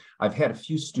 I've had a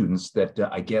few students that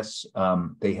I guess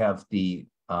they have the,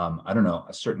 a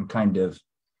certain kind of,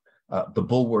 the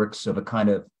bulwarks of a kind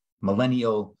of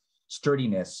millennial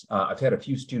sturdiness. I've had a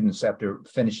few students after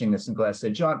finishing this in class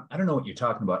say, John, I don't know what you're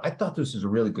talking about. I thought this was a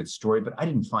really good story, but I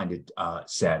didn't find it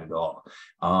sad at all.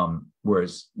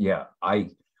 Whereas,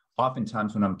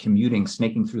 oftentimes when I'm commuting,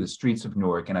 snaking through the streets of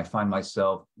Newark, and I find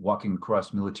myself walking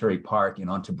across Military Park and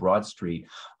onto Broad Street,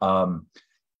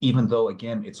 even though,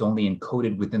 again, it's only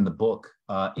encoded within the book,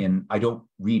 and I don't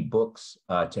read books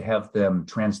to have them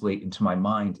translate into my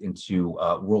mind into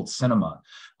world cinema.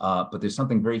 But there's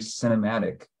something very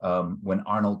cinematic when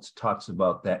Arnold talks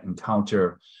about that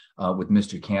encounter with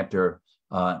Mr. Cantor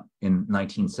in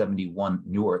 1971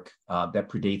 Newark that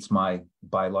predates my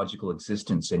biological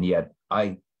existence, and yet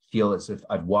I feel as if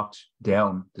I've walked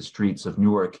down the streets of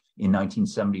Newark in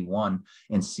 1971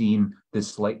 and seen this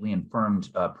slightly infirmed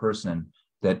person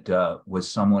that was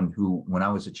someone who, when I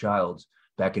was a child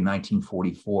back in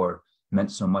 1944,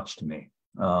 meant so much to me.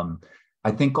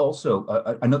 I think also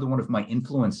another one of my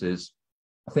influences,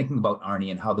 thinking about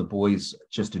Arnie and how the boys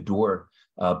just adore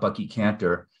Bucky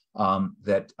Cantor,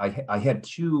 that I had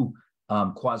two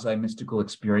quasi-mystical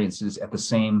experiences at the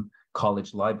same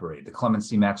college library, the Clement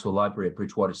C. Maxwell Library at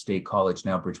Bridgewater State College,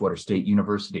 now Bridgewater State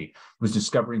University. Was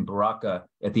discovering Baraka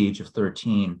at the age of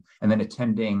 13, and then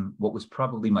attending what was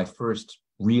probably my first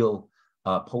real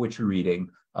poetry reading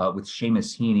with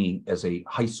Seamus Heaney as a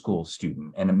high school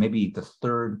student. And maybe the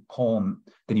third poem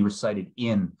that he recited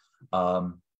in,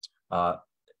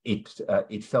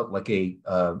 it felt like a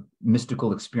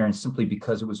mystical experience simply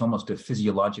because it was almost a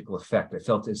physiological effect. I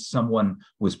felt as someone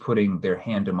was putting their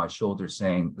hand on my shoulder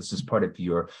saying, this is part of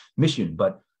your mission.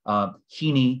 But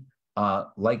Heaney,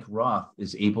 like Roth,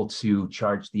 is able to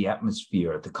charge the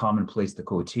atmosphere, the commonplace, the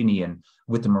quotidian,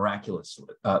 with the miraculous.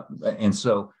 And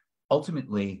so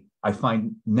ultimately, I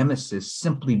find Nemesis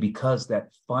simply because that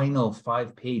final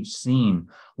 5-page scene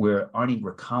where Arnie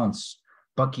recounts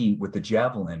Bucky with the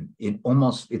javelin,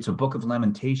 it's a book of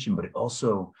lamentation, but it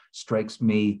also strikes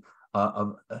me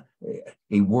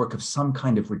a work of some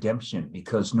kind of redemption,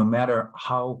 because no matter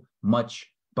how much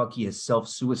Bucky has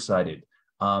self-suicided,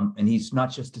 and he's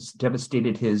not just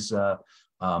devastated his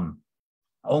own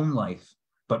life,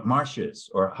 but Marcia's,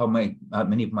 or how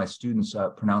many of my students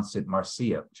pronounce it,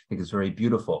 Marcia, which I think is very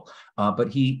beautiful. But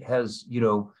he has,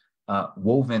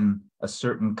 woven a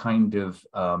certain kind of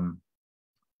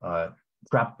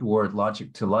trapdoor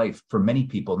logic to life for many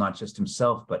people, not just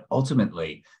himself, but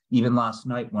ultimately, even last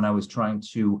night when I was trying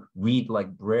to read like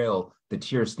Braille, the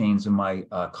tear stains in my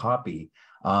copy,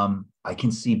 I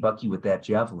can see Bucky with that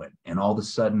javelin. And all of a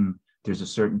sudden, there's a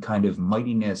certain kind of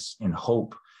mightiness and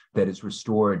hope that is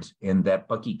restored in that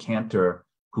Bucky Cantor,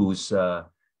 whose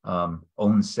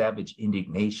own savage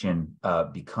indignation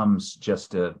becomes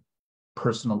just a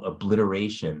personal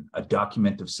obliteration, a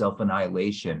document of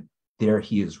self-annihilation. There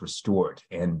he is restored.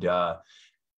 And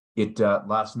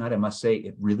last night, I must say,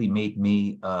 it really made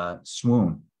me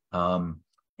swoon Yeah,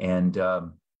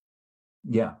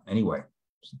 anyway.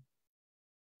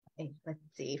 Okay, let's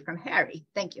see, from Harry.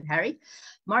 Thank you, Harry.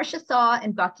 Marcia saw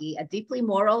in Bucky a deeply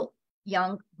moral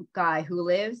young guy who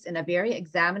lives a very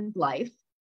examined life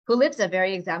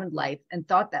and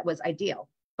thought that was ideal.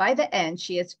 By the end,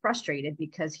 she is frustrated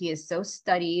because he is so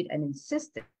studied and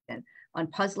insistent on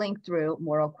puzzling through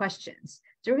moral questions.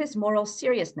 Through his moral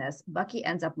seriousness, Bucky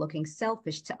ends up looking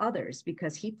selfish to others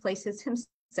because he places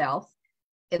himself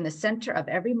in the center of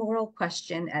every moral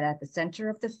question and at the center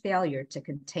of the failure to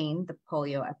contain the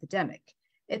polio epidemic.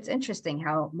 It's interesting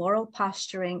how moral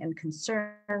posturing and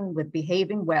concern with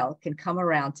behaving well can come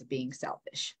around to being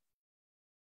selfish.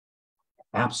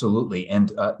 Absolutely.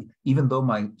 And even though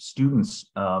my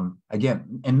students,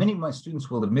 again, and many of my students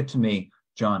will admit to me,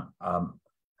 Jon,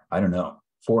 I don't know,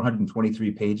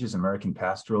 423 pages, American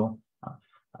Pastoral.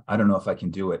 I don't know if I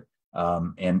can do it.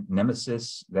 And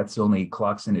Nemesis, that's only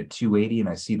clocks in at 280, and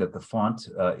I see that the font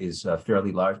is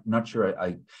fairly large. I'm not sure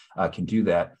I can do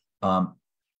that.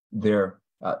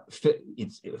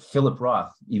 It's Philip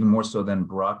Roth, even more so than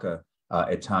Baraka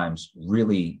at times,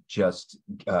 really just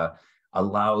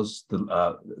allows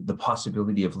the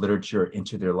possibility of literature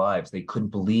into their lives. They couldn't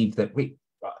believe that. Wait,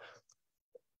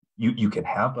 you can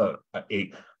have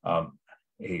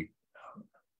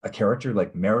a character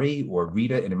like Mary or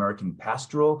Rita in American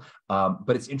Pastoral,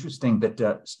 but it's interesting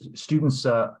that students,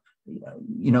 they're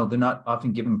not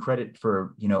often given credit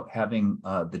for, having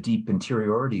the deep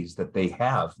interiorities that they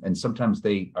have, and sometimes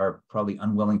they are probably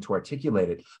unwilling to articulate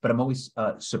it. But I'm always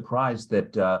surprised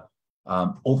that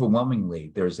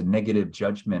overwhelmingly there's a negative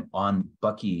judgment on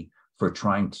Bucky for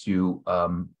trying to,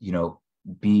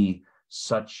 be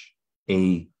such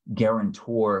a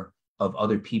guarantor of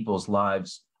other people's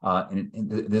lives. And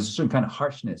there's a certain kind of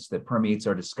harshness that permeates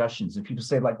our discussions. And people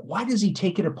say, like, why does he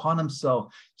take it upon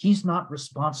himself? He's not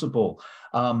responsible.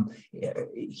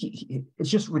 It's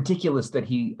just ridiculous that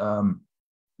he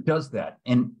does that.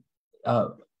 And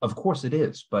of course it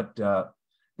is. But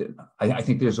I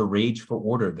think there's a rage for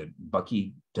order that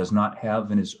Bucky does not have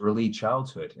in his early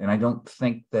childhood. And I don't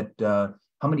think that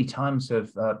how many times have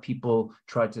people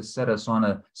tried to set us on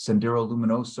a sendero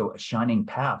luminoso, a shining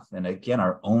path? And again,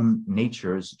 our own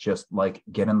natures just like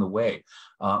get in the way.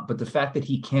 But the fact that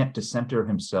he can't decenter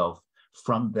himself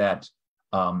from that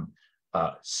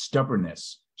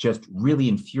stubbornness just really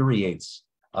infuriates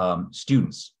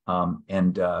students.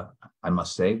 And I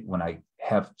must say, when I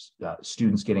have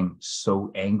students getting so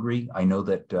angry, I know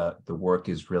that the work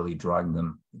is really drawing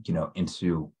them,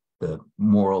 into the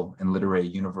moral and literary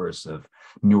universe of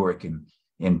Newark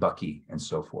and Bucky and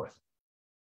so forth.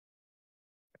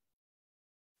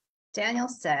 Daniel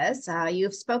says,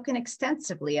 you've spoken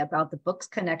extensively about the book's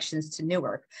connections to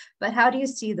Newark, but how do you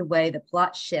see the way the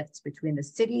plot shifts between the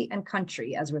city and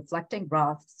country as reflecting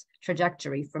Roth's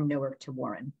trajectory from Newark to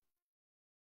Warren?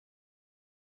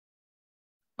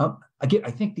 Again,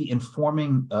 I think the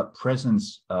informing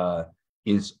presence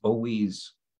is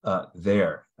always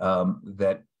there.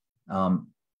 That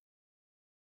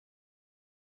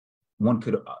one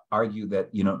could argue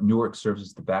that Newark serves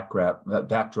as the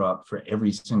backdrop for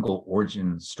every single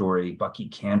origin story, Bucky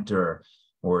Cantor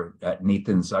or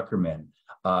Nathan Zuckerman.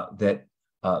 That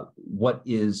what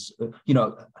is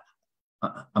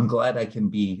I'm glad I can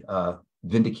be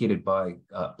vindicated by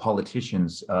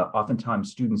politicians.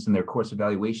 Oftentimes, students in their course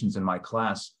evaluations in my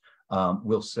class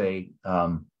will say,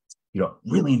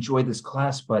 really enjoyed this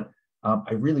class, but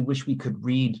I really wish we could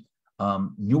read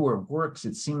newer works.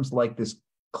 It seems like this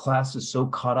class is so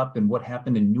caught up in what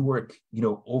happened in Newark,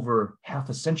 over half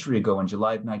a century ago in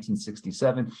July of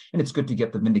 1967. And it's good to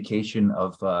get the vindication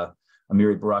of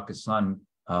Amiri Baraka's son,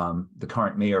 the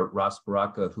current mayor, Ras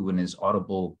Baraka, who in his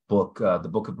Audible book, The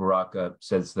Book of Baraka,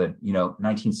 says that,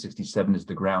 1967 is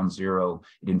the ground zero.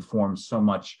 It informs so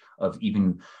much of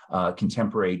even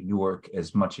contemporary Newark,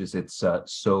 as much as it's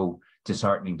so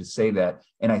disheartening to say that.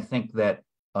 And I think that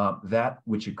that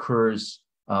which occurs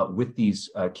with these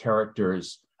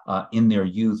characters in their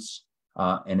youths,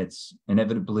 and it's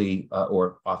inevitably,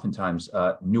 or oftentimes,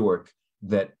 Newark,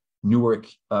 that Newark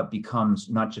becomes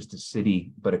not just a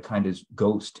city, but a kind of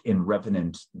ghost and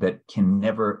revenant that can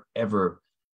never, ever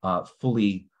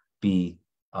fully be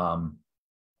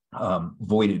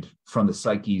voided from the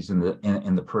psyches and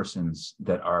the persons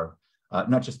that are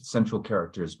not just the central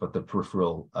characters, but the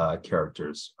peripheral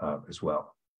characters as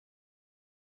well.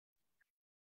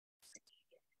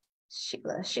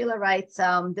 Sheila writes,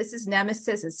 this is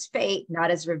Nemesis as fate,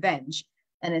 not as revenge,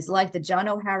 and is like the John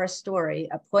O'Hara story,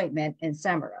 Appointment in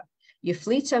Samara. You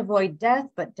flee to avoid death,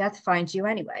 but death finds you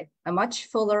anyway. A much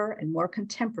fuller and more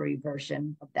contemporary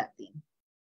version of that theme.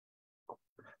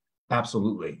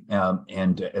 Absolutely.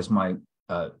 And as my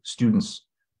students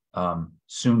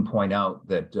soon point out,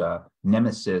 that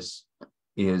Nemesis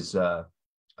is a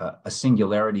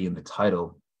singularity in the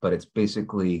title, but it's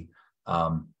basically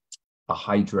a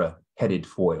Hydra-headed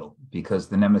foil, because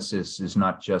the Nemesis is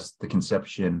not just the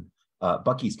conception,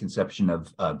 Bucky's conception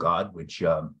of God, which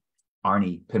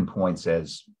Arnie pinpoints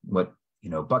as what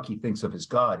Bucky thinks of as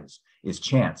God is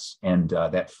chance, and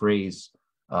that phrase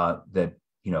that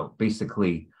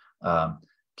basically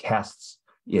casts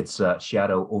its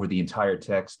shadow over the entire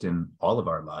text in all of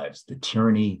our lives, the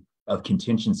tyranny of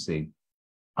contingency.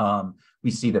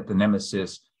 We see that the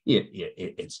Nemesis,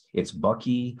 it's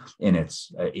Bucky, and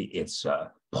it's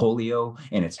polio,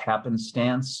 and it's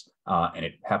happenstance, and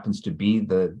it happens to be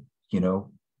the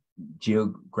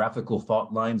geographical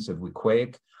fault lines of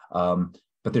Wequahic.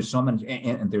 But there's so many,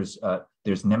 and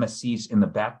there's nemesis in the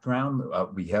background.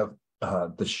 We have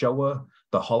the Shoah,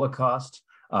 the Holocaust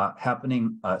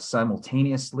happening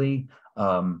simultaneously,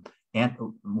 and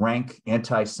rank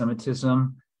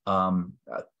anti-Semitism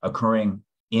occurring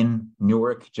in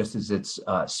Newark, just as it's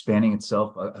spanning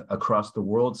itself across the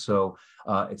world. So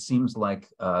it seems like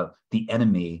the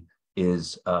enemy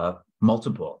is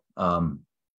multiple,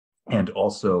 and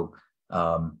also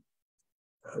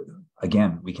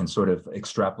again, we can sort of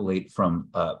extrapolate from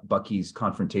Bucky's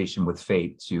confrontation with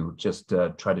fate to just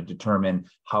try to determine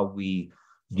how we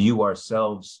view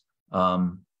ourselves,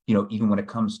 even when it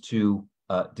comes to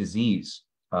disease.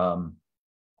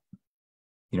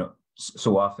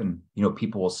 So often,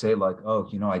 people will say like, oh,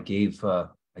 I gave the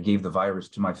virus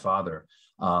to my father.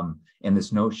 And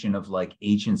this notion of like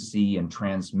agency and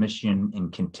transmission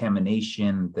and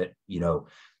contamination that,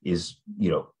 is,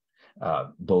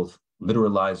 both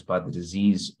literalized by the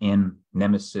disease in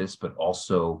Nemesis, but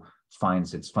also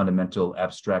finds its fundamental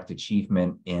abstract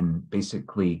achievement in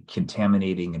basically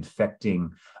contaminating, infecting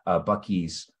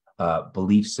Bucky's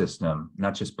belief system,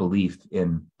 not just belief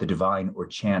in the divine or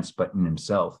chance, but in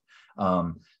himself.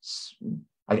 I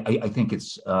think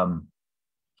it's an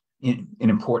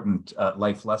important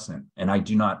life lesson. And I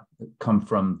do not come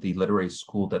from the literary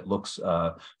school that looks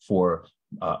for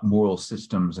moral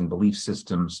systems and belief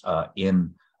systems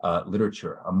in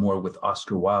literature. I'm more with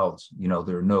Oscar Wilde.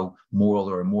 There are no moral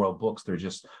or immoral books. They're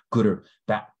just good or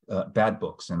bad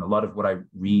books. And a lot of what I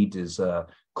read is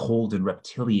cold and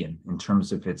reptilian in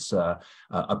terms of its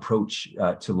approach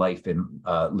to life in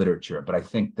literature. But I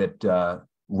think that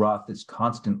Roth is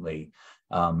constantly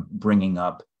bringing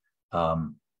up,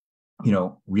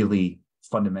 really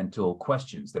fundamental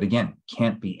questions that, again,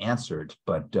 can't be answered,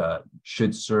 but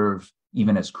should serve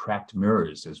even as cracked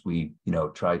mirrors as we,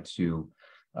 try to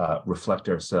reflect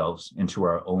ourselves into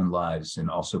our own lives and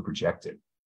also project it.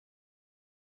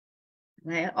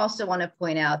 And I also want to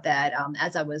point out that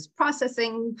as I was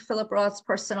processing Philip Roth's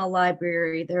personal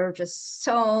library, there are just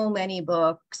so many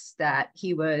books that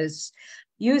he was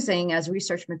using as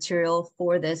research material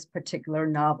for this particular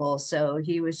novel. So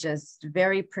he was just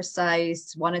very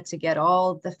precise, wanted to get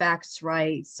all the facts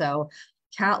right. So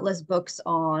countless books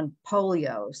on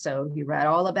polio. So he read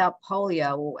all about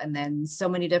polio, and then so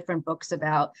many different books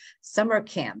about summer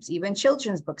camps, even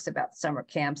children's books about summer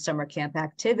camp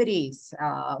activities,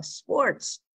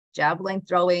 sports, javelin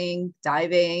throwing,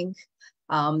 diving,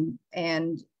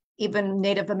 and even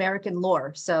Native American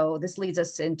lore. So this leads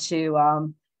us into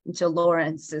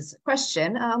Lawrence's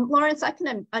question. Lawrence, I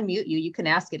can unmute you. You can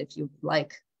ask it if you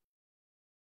like.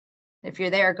 If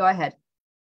you're there, go ahead.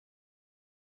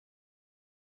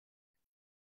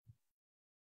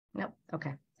 Nope.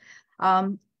 Okay.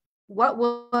 What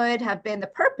would have been the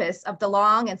purpose of the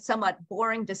long and somewhat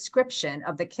boring description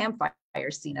of the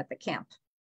campfire scene at the camp?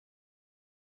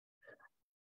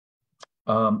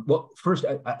 Well, first,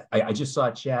 I just saw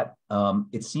a chat.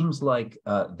 It seems like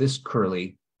this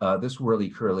Curley, this Whirly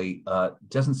Curley,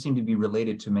 doesn't seem to be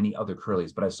related to many other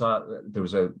Curleys, but I saw there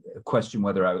was a question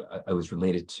whether I was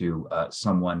related to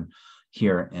someone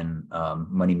here in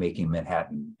money-making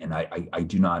Manhattan, and I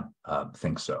do not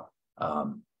think so.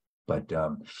 But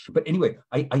anyway,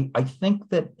 I think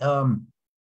that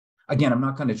again, I'm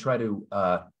not going to try to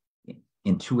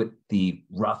intuit the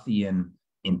Rothian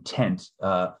intent,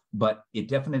 but it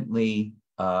definitely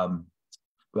for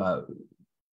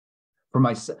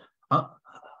myself, I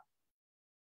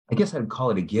guess I'd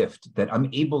call it a gift that I'm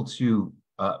able to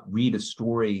read a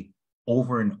story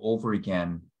over and over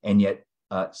again, and yet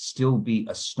still be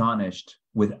astonished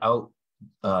without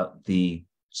the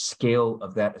scale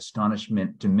of that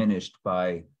astonishment diminished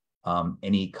by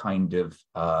any kind of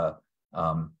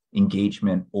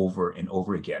engagement over and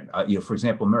over again. For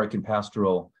example, American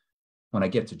Pastoral, when I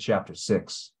get to chapter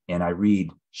 6 and I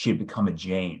read, she had become a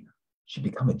Jane. She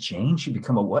become a Jane? She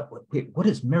become a what? What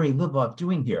is Mary Livoff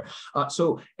doing here?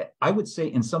 So I would say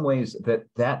in some ways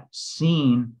that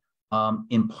scene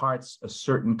imparts a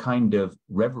certain kind of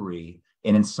reverie,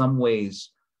 and in some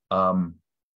ways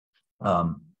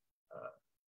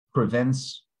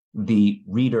prevents the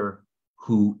reader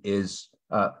who is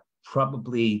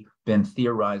probably been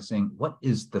theorizing what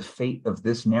is the fate of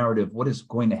this narrative, what is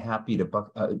going to happen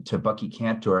to Bucky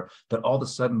Cantor, that all of a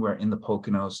sudden we're in the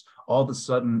Poconos, all of a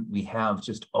sudden we have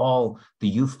just all the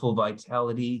youthful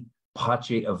vitality,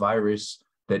 pace a virus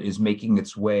that is making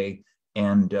its way,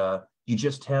 and you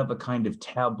just have a kind of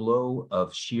tableau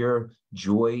of sheer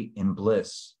joy and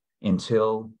bliss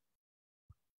until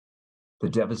the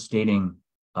devastating,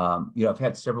 I've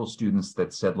had several students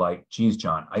that said like, geez,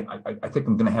 Jon, I think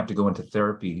I'm going to have to go into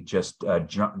therapy just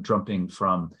jumping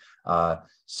from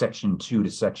section 2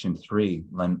 to section 3.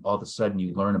 And all of a sudden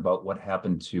you learn about what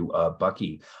happened to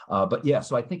Bucky. But yeah,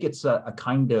 so I think it's a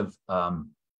kind of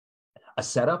a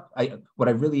setup. What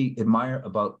I really admire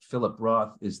about Philip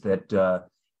Roth is that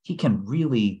he can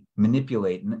really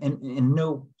manipulate, and in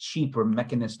no cheap or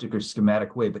mechanistic or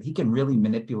schematic way, but he can really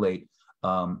manipulate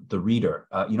the reader.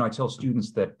 I tell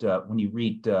students that when you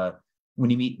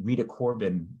meet Rita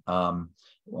Corbin,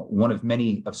 one of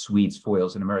many of Swede's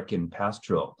foils in American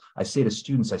Pastoral, I say to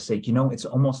students, it's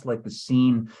almost like the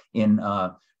scene in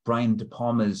Brian De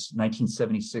Palma's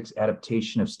 1976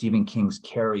 adaptation of Stephen King's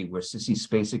Carrie, where Sissy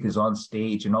Spacek is on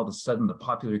stage and all of a sudden the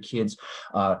popular kids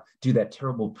do that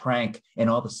terrible prank and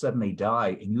all of a sudden they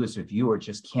die, and you as a viewer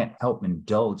just can't help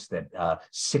indulge that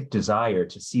sick desire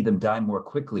to see them die more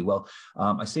quickly. Well,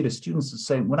 I say to students,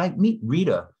 when I meet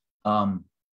Rita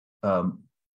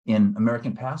in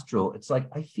American Pastoral, it's like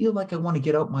I feel like I want to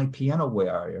get out my piano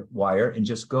wire and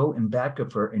just go in back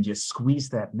of her and just squeeze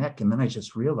that neck. And then I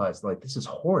just realized, like, this is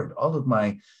horrid. All of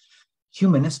my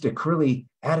humanistic, Curley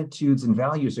attitudes and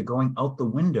values are going out the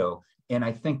window. And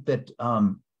I think that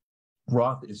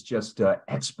Roth is just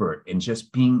expert in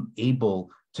just being able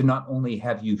to not only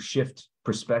have you shift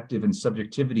perspective and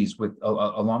subjectivities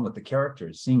along with the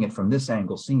characters, seeing it from this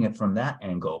angle, seeing it from that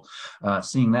angle,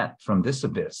 seeing that from this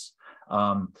abyss.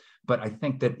 But I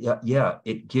think that,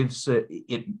 it gives,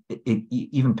 it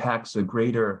even packs a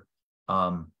greater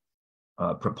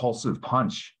propulsive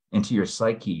punch into your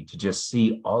psyche to just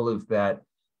see all of that,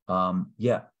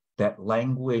 that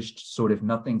languished sort of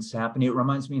nothing's happening. It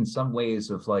reminds me in some ways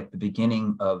of like the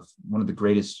beginning of one of the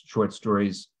greatest short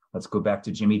stories. Let's go back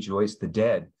to Jimmy Joyce, The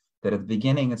Dead, that at the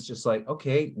beginning, it's just like,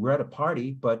 okay, we're at a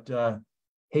party, but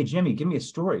hey, Jimmy, give me a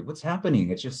story. What's happening?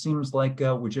 It just seems like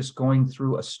we're just going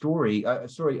through a story,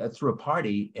 through a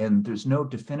party, and there's no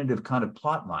definitive kind of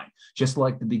plot line. Just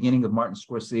like the beginning of Martin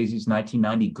Scorsese's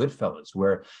 1990 Goodfellas,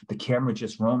 where the camera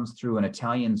just roams through an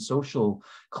Italian social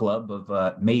club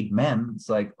of made men. It's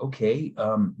like, okay,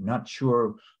 not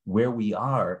sure where we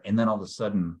are. And then all of a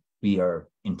sudden, we are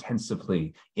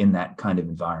intensively in that kind of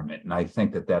environment. And I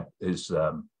think that is,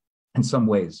 in some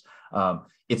ways,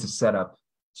 it's a setup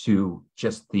to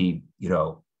just the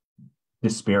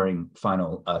despairing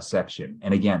final section.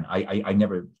 And again, I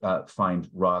never find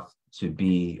Roth to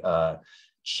be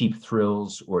cheap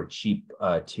thrills or cheap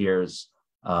tears.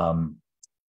 I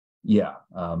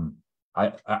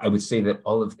would say that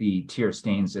all of the tear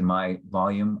stains in my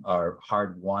volume are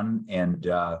hard won, and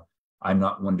I'm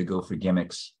not one to go for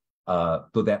gimmicks.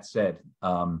 Though that said,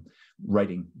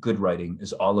 good writing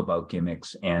is all about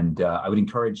gimmicks. And I would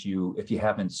encourage you, if you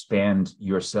haven't spanned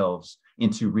yourselves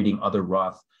into reading other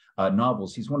Roth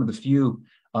novels, he's one of the few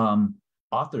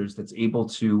authors that's able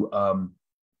to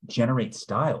generate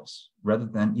styles rather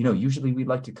than, usually we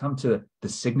like to come to the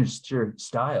signature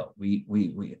style. We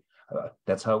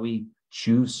that's how we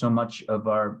choose so much of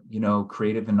our,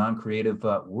 creative and non-creative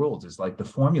worlds, is like the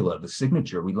formula, the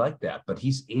signature. We like that, but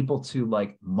he's able to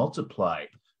like multiply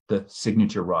the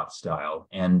signature Roth style.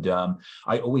 And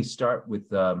I always start with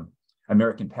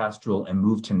American Pastoral and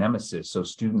move to Nemesis, so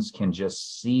students can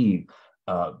just see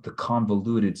the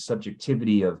convoluted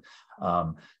subjectivity of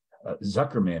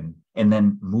Zuckerman, and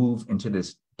then move into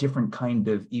this different kind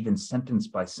of even sentence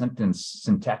by sentence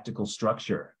syntactical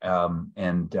structure. I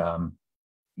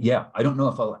don't know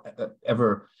if I'll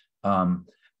ever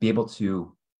be able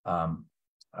to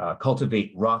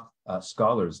cultivate Roth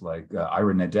scholars like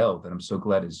Ira Nadel, that I'm so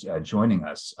glad is joining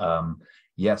us.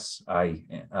 Yes, I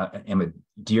am a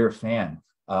dear fan,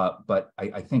 but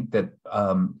I think that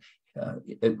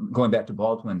going back to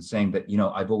Baldwin saying that,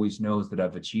 I've always known that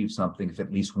I've achieved something if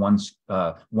at least one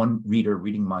reader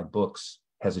reading my books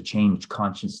has a changed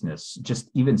consciousness,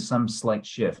 just even some slight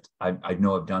shift, I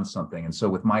know I've done something. And so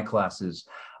with my classes,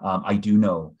 I do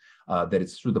know that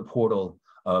it's through the portal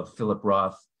of Philip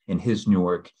Roth in his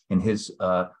Newark, in his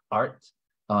art,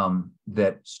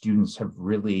 that students have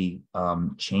really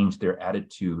changed their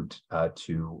attitude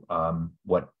to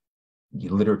what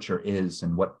literature is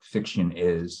and what fiction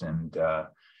is, and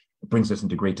it brings us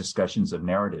into great discussions of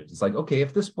narratives. It's like, okay,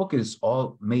 if this book is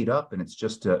all made up and it's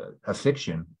just a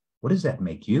fiction, what does that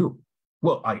make you?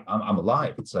 Well, I'm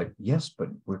alive. It's like, yes, but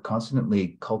we're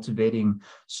constantly cultivating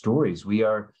stories. We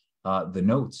are the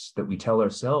notes that we tell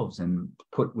ourselves and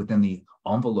put within the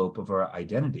envelope of our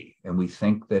identity. And we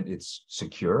think that it's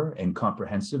secure and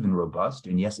comprehensive and robust.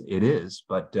 And yes, it is.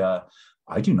 But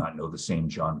I do not know the same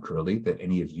Jon Curley that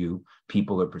any of you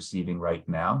people are perceiving right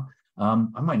now.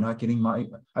 I'm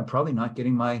probably not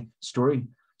getting my story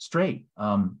straight.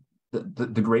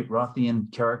 The great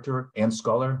Rothian character and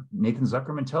scholar Nathan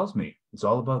Zuckerman tells me it's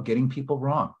all about getting people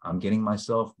wrong. I'm getting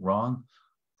myself wrong.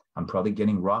 I'm probably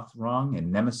getting Roth wrong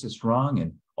and Nemesis wrong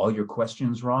and all your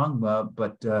questions wrong.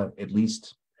 But at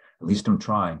least I'm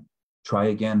trying. Try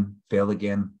again,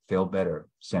 fail better,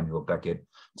 Samuel Beckett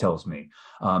tells me.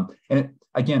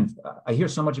 Again, I hear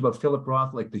so much about Philip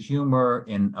Roth, like the humor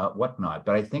and whatnot,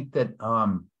 but I think that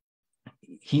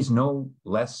he's no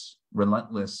less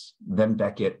relentless than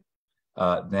Beckett,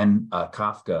 than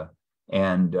Kafka.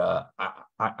 And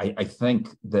I think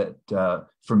that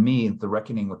for me, the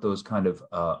reckoning with those kind of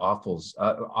authors,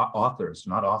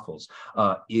 not awfuls,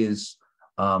 is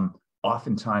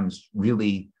oftentimes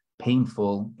really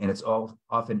painful, and it's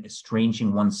often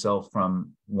estranging oneself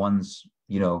from one's,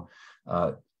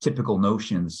 typical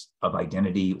notions of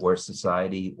identity or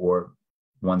society or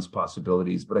one's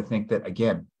possibilities. But I think that,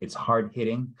 again, it's hard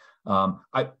hitting.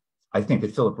 I think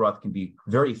that Philip Roth can be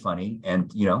very funny.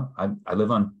 And, I live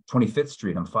on 25th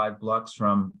Street. I'm 5 blocks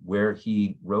from where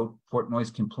he wrote Portnoy's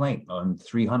Complaint on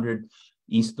 300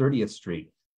 East 30th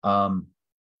Street.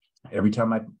 Every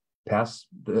time I pass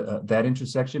that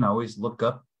intersection, I always look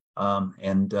up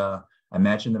and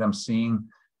imagine that I'm seeing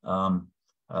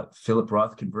Philip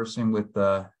Roth conversing with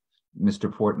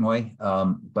Mr. Portnoy.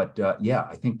 But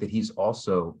I think that he's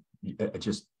also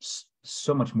just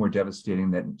so much more devastating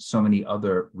than so many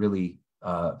other really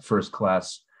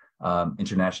first-class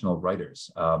international writers.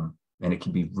 And it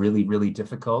can be really, really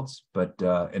difficult. But,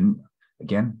 and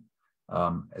again,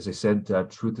 as I said,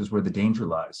 truth is where the danger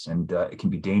lies. And it can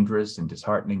be dangerous and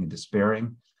disheartening and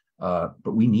despairing.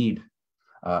 But we need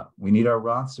our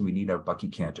Roths, and we need our Bucky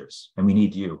Cantors, and we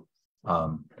need you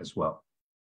as well.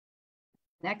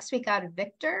 Next, we got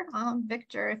Victor.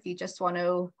 Victor, if you just want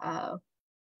to,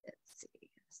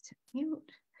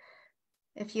 mute.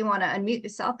 If you want to unmute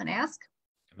yourself and ask.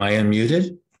 Am I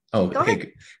unmuted? Oh, Go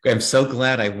ahead. I'm so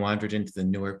glad I wandered into the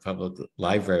Newark Public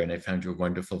Library and I found your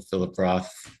wonderful Philip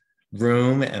Roth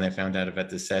room, and I found out about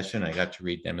this session. I got to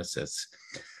read Nemesis.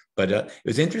 But it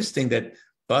was interesting that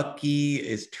Bucky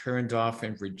is turned off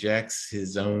and rejects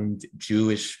his own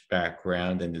Jewish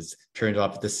background and is turned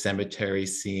off at the cemetery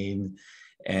scene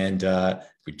and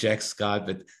rejects God.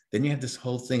 But then you have this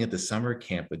whole thing at the summer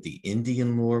camp with the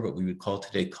Indian lore, what we would call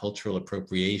today cultural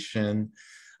appropriation.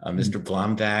 Mr.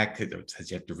 Blomback says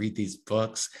you have to read these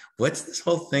books. What's this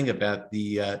whole thing about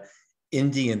the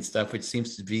Indian stuff, which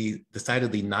seems to be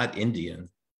decidedly not Indian?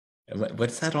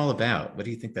 What's that all about? What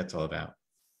do you think that's all about?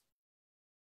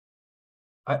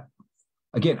 I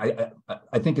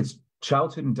think it's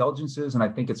childhood indulgences, and I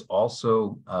think it's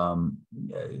also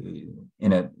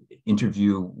in an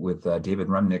interview with David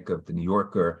Remnick of the New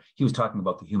Yorker, he was talking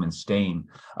about the human stain,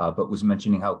 but was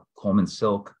mentioning how Coleman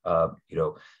Silk,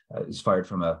 is fired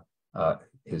from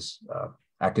his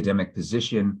academic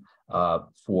position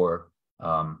for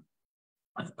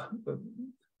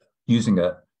using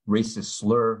a racist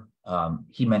slur.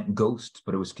 He meant ghost,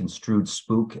 but it was construed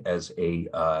spook as a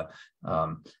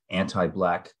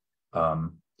anti-Black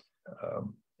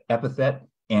epithet.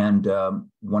 And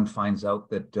one finds out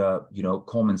that,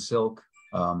 Coleman Silk,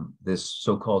 this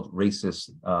so-called racist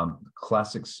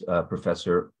classics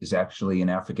professor, is actually an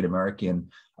African-American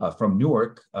from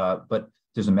Newark. But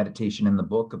there's a meditation in the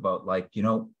book about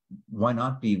why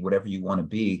not be whatever you want to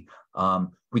be?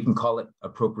 We can call it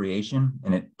appropriation,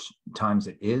 and at times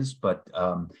it is, but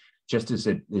just as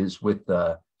it is with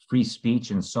free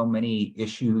speech and so many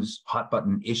issues, hot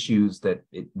button issues, that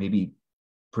it may be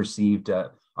perceived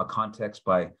a context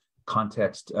by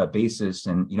context basis.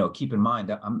 And keep in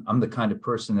mind, I'm the kind of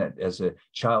person that as a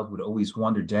child would always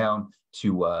wander down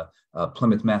to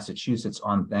Plymouth, Massachusetts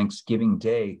on Thanksgiving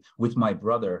Day with my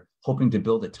brother, hoping to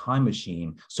build a time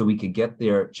machine so we could get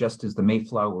there just as the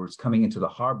Mayflower was coming into the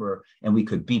harbor, and we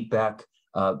could beat back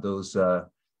those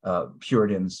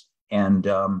Puritans and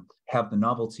have the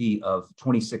novelty of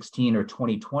 2016 or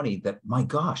 2020 that, my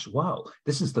gosh, wow,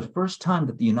 this is the first time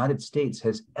that the United States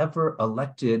has ever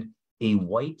elected a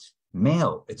white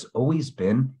male. It's always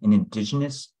been an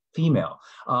indigenous female.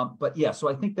 But yeah, so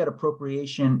I think that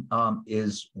appropriation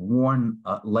is worn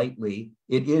lightly.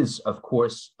 It is, of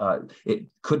course, it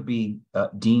could be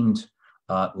deemed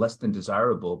less than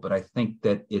desirable, but I think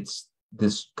that it's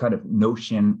this kind of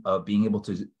notion of being able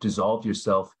to dissolve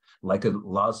yourself like a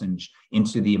lozenge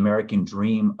into the American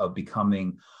dream of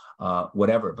becoming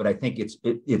whatever. But I think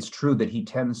it's true that he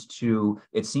tends to,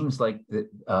 it seems like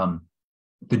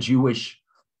the Jewish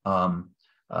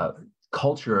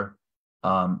culture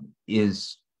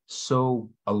is so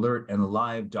alert and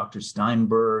alive. Dr.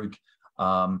 Steinberg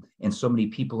and so many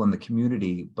people in the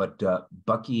community, but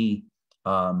Bucky,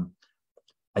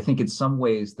 I think in some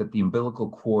ways that the umbilical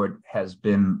cord has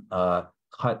been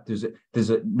cut. There's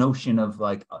a notion of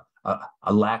like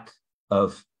a lack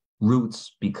of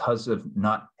roots because of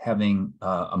not having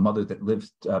a mother that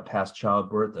lived past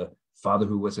childbirth, a father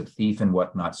who was a thief and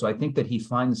whatnot. So I think that he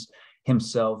finds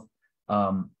himself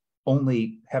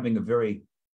only having a very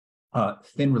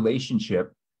thin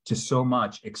relationship to so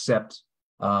much except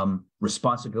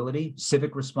responsibility,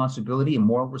 civic responsibility and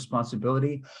moral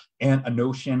responsibility, and a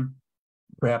notion,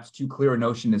 perhaps too clear a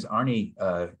notion as Arnie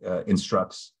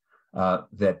instructs,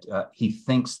 that he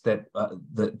thinks that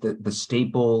the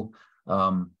staple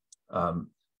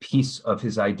piece of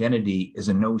his identity is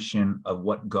a notion of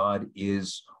what God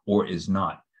is or is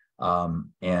not. Arnie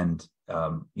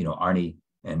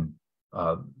and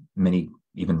many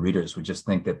even readers would just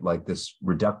think that like this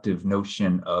reductive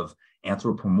notion of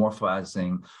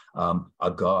anthropomorphizing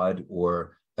a God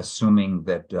or assuming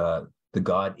that the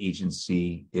God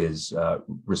agency is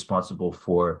responsible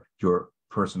for your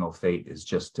personal fate is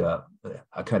just a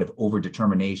kind of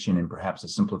overdetermination and perhaps a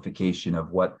simplification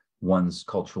of what one's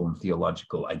cultural and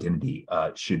theological identity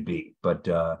should be. But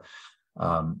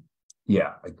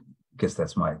yeah, I guess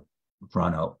that's my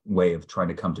drawn out way of trying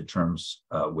to come to terms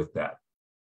with that.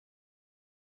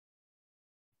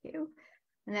 Thank you.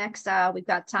 Next, we've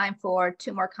got time for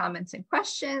 2 more comments and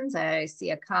questions. I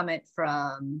see a comment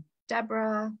from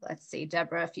Deborah. Let's see,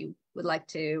 Deborah, if you would like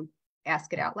to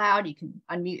ask it out loud, you can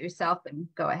unmute yourself and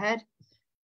go ahead.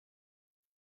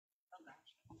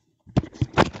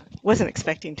 Wasn't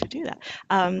expecting to do that.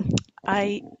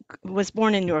 I was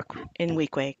born in York in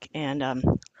Weequahic and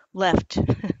left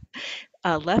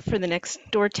for the next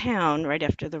door town right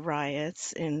after the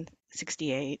riots in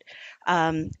 '68.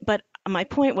 But my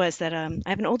point was that I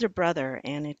have an older brother,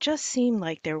 and it just seemed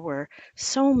like there were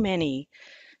so many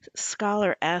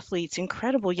scholar athletes,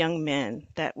 incredible young men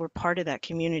that were part of that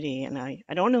community. And I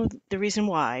don't know the reason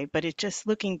why, but it just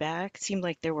looking back seemed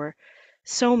like there were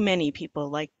so many people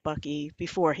like Bucky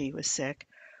before he was sick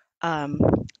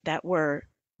that were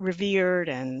revered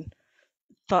and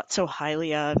thought so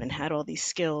highly of and had all these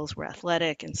skills, were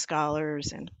athletic and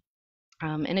scholars. And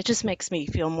it just makes me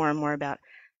feel more and more about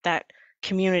that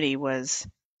community was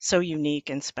so unique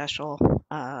and special.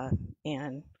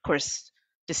 And of course,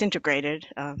 disintegrated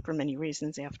for many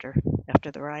reasons after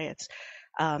the riots.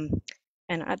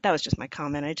 That was just my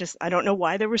comment. I don't know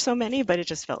why there were so many, but it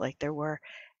just felt like there were.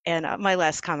 And my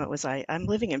last comment was I'm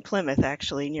living in Plymouth,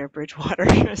 actually, near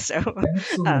Bridgewater. So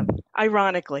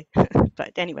ironically,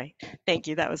 but anyway, thank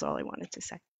you. That was all I wanted to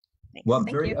say. Thanks. Well, I'm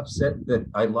very upset that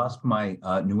I lost my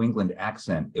New England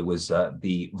accent. It was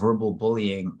the verbal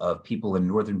bullying of people in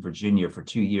Northern Virginia for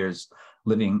 2 years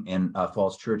living in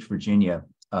Falls Church, Virginia.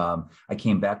 I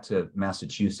came back to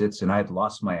Massachusetts and I had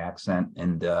lost my accent,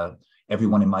 and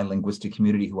everyone in my linguistic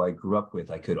community who I grew up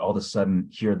with, I could all of a sudden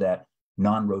hear that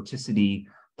non-roticity,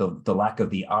 the lack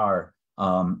of the R,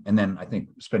 and then I think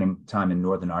spending time in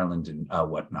Northern Ireland and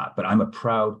whatnot. But I'm a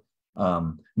proud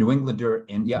New Englander,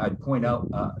 and yeah, I'd point out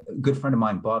a good friend of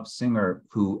mine, Bob Singer,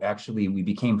 who actually we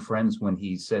became friends when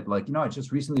he said, like, I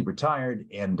just recently retired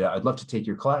and I'd love to take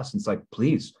your class. And it's like,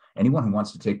 please, anyone who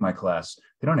wants to take my class,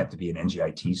 they don't have to be an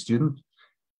NGIT student.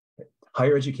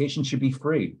 Higher education should be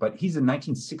free. But he's a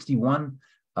 1961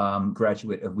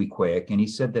 graduate of Weequahic, and he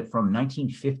said that from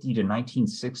 1950 to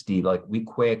 1960, like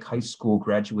Weequahic High School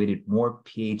graduated more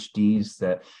PhDs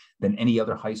than any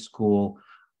other high school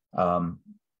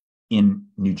in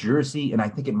New Jersey, and I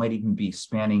think it might even be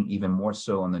spanning even more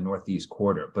so on the Northeast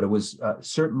quarter. But it was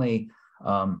certainly,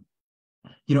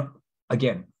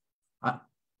 again,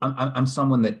 I'm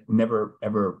someone that never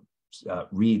ever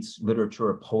reads literature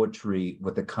or poetry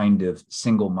with a kind of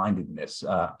single-mindedness.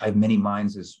 I have many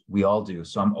minds, as we all do,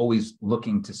 so I'm always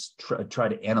looking to try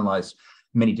to analyze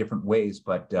many different ways.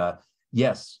 But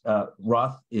Yes,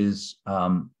 Roth is,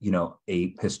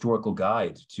 a historical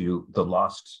guide to the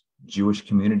lost Jewish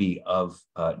community of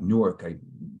Newark. I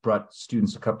brought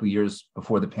students a couple of years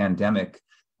before the pandemic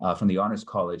from the Honors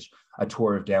College a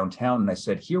tour of downtown, and I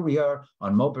said, "Here we are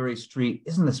on Mulberry Street.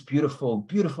 Isn't this beautiful,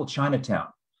 beautiful Chinatown?"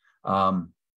 And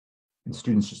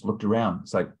students just looked around.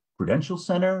 It's like Prudential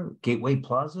Center, Gateway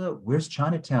Plaza. Where's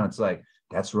Chinatown? It's like,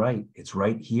 that's right. It's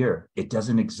right here. It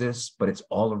doesn't exist, but it's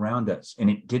all around us. And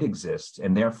it did exist.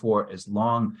 And therefore, as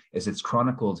long as it's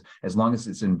chronicled, as long as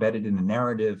it's embedded in a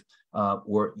narrative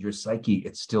or your psyche,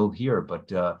 it's still here. But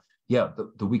the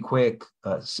Weequahic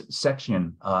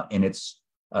section in its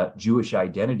Jewish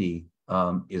identity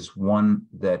is one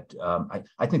that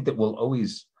I think that will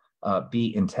always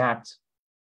be intact,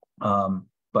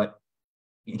 but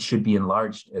it should be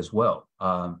enlarged as well.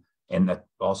 And that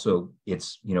also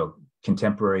its,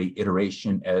 contemporary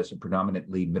iteration as a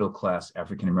predominantly middle-class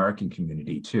African-American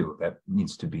community too, that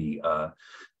needs to be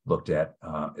looked at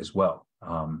as well.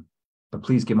 But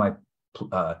please give my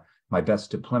best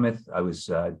to Plymouth. I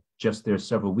was just there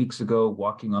several weeks ago,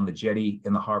 walking on the jetty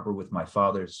in the harbor with my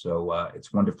father. So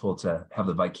it's wonderful to have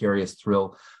the vicarious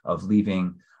thrill of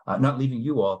leaving, not leaving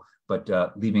you all, but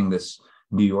leaving this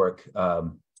New York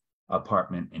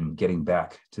apartment and getting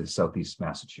back to Southeast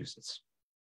Massachusetts.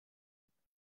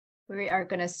 We are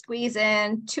going to squeeze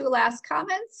in 2 last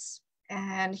comments.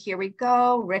 And here we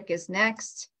go. Rick is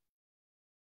next.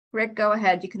 Rick, go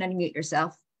ahead. You can unmute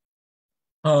yourself.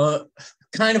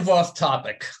 Kind of off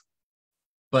topic,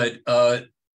 but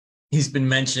he's been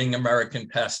mentioning American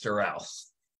Pastoral.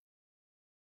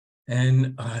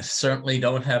 And I certainly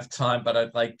don't have time, but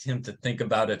I'd like him to think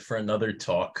about it for another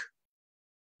talk.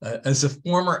 As a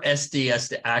former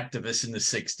SDS activist in the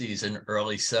 60s and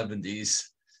early 70s,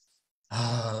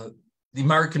 the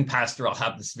American Pastoral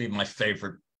happens to be my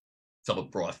favorite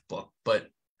Philip Roth book, but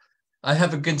I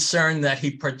have a concern that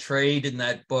he portrayed in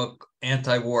that book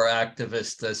anti-war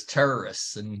activists as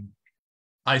terrorists, and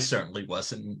I certainly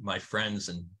wasn't. My friends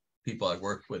and people I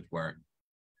worked with weren't.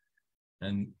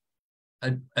 And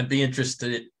I'd be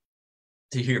interested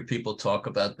to hear people talk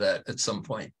about that at some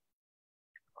point.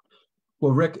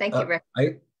 Well, Rick, thank you, Rick.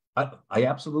 I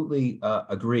absolutely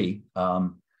agree.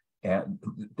 And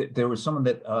there was someone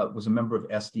that was a member of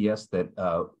SDS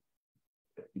that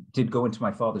did go into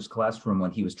my father's classroom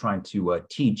when he was trying to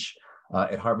teach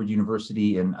at Harvard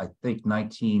University in, I think,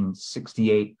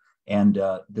 1968. And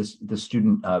the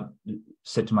student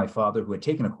said to my father, who had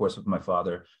taken a course with my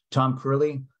father, "Tom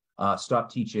Curley,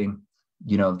 stop teaching.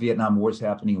 The Vietnam War is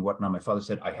happening and whatnot." My father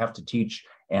said, "I have to teach."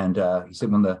 And he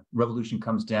said, "When the revolution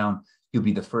comes down, you'll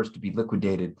be the first to be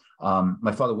liquidated."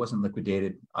 My father wasn't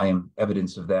liquidated. I am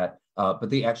evidence of that. But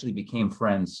they actually became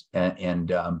friends.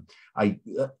 And I,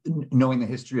 knowing the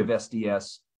history of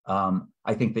SDS,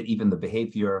 I think that even the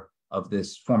behavior of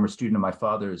this former student of my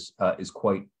father's is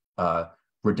quite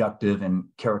reductive and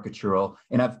caricatural.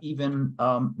 And I've even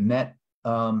met,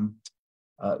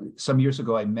 some years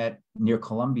ago, I met near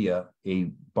Columbia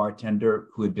a bartender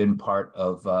who had been part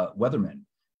of Weathermen.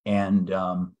 And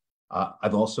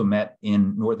I've also met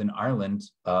in Northern Ireland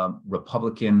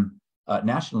Republican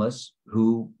nationalists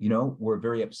who, were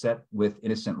very upset with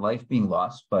innocent life being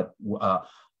lost, but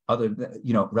rather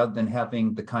than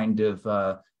having the kind of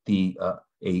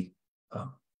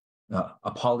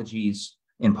apologies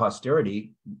in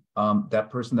posterity, that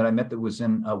person that I met that was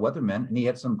in Weathermen, and he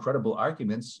had some credible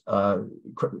arguments,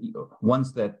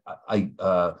 ones that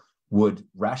I would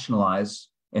rationalize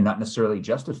and not necessarily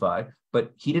justify,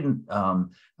 but he didn't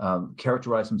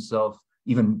characterize himself,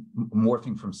 even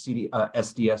morphing from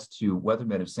SDS to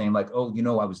Weathermen, of saying like, "Oh,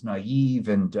 I was naive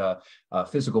and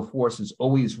physical force is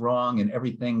always wrong and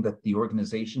everything that the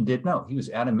organization did." No, he was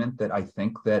adamant that I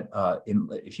think that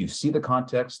if you see the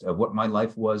context of what my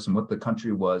life was and what the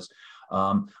country was,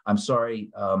 I'm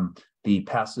sorry, the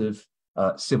passive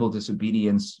civil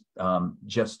disobedience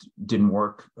just didn't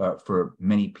work for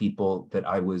many people that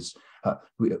I was.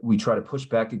 We try to push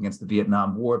back against the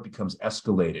Vietnam War, it becomes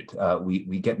escalated.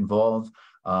 We get involved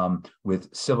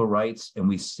with civil rights, and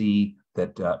we see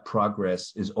that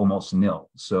progress is almost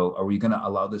nil. So are we going to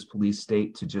allow this police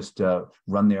state to just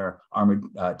run their armored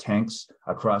tanks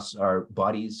across our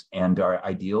bodies and our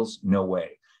ideals? No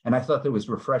way. And I thought that was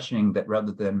refreshing that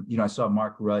rather than, I saw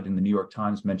Mark Rudd in the New York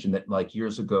Times mention that like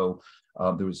years ago,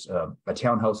 there was a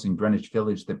townhouse in Greenwich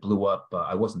Village that blew up.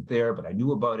 I wasn't there, but I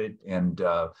knew about it. And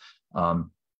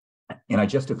I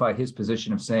justify his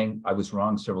position of saying I was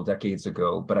wrong several decades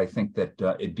ago, but I think that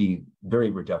it'd be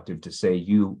very reductive to say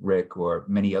you, Rick, or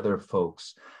many other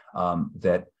folks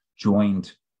that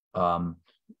joined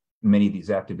many of these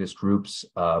activist groups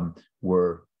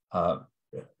were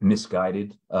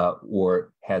misguided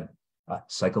or had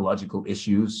psychological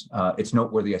issues. It's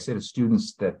noteworthy. I say to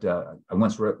students that I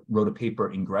once wrote a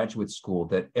paper in graduate school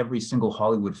that every single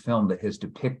Hollywood film that has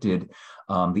depicted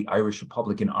the Irish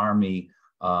Republican Army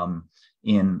from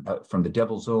The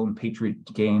Devil's Own,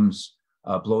 Patriot Games,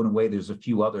 Blown Away, there's a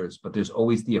few others, but there's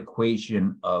always the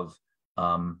equation of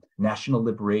national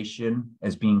liberation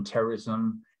as being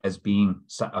terrorism, as being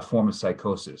a form of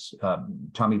psychosis.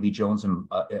 Tommy Lee Jones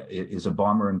is a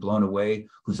bomber in Blown Away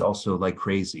who's also like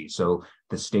crazy. So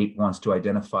the state wants to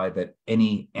identify that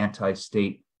any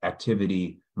anti-state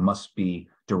activity must be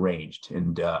deranged.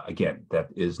 And again, that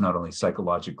is not only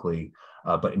psychologically,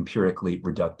 but empirically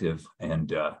reductive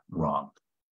and wrong.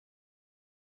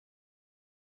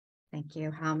 Thank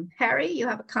you. Harry, you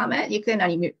have a comment? You can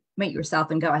unmute yourself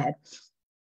and go ahead.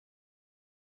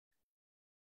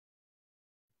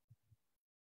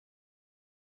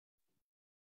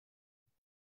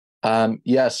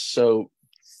 Yes, so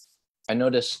I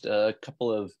noticed a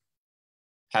couple of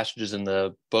passages in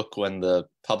the book when the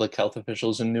public health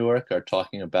officials in Newark are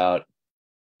talking about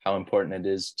how important it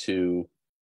is to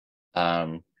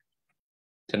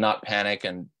not panic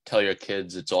and tell your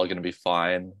kids it's all going to be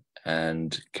fine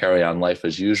and carry on life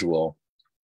as usual.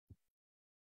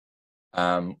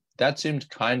 That seemed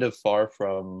kind of far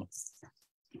from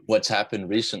what's happened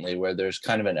recently, where there's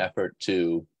kind of an effort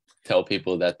to tell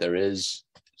people that there is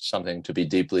something to be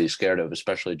deeply scared of,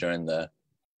 especially during the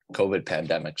COVID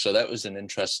pandemic. So that was an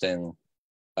interesting,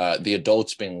 the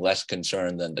adults being less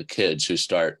concerned than the kids who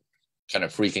start kind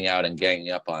of freaking out and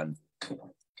ganging up on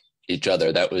each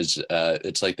other. That was,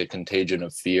 it's like the contagion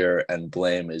of fear and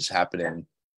blame is happening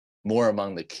more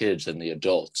among the kids than the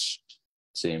adults.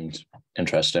 Seemed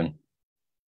interesting.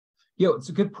 Yeah, it's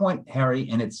a good point, Harry.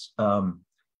 And it's, yeah,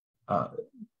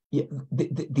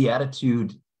 the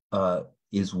attitude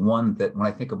is one that when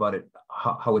I think about it,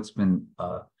 how it's been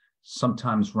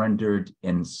sometimes rendered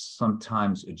and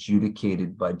sometimes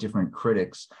adjudicated by different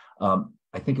critics. I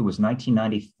think it was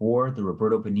 1994, the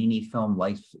Roberto Benigni film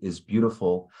Life is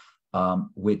Beautiful,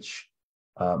 which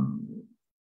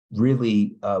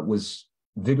really was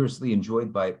vigorously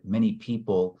enjoyed by many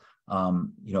people.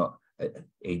 You know,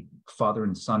 a father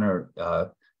and son are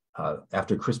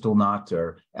after Kristallnacht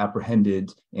are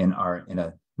apprehended and are in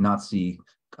a Nazi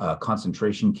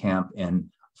concentration camp, and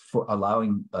for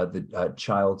allowing the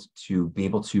child to be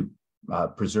able to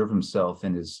preserve himself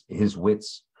and his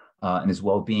wits and his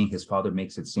well-being, his father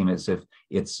makes it seem as if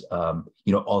it's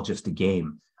you know, all just a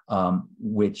game,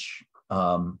 which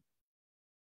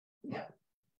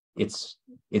it's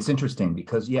interesting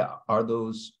because, yeah, are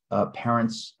those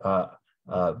parents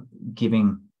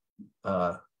giving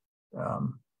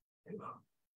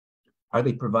are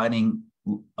they providing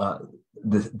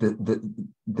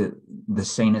the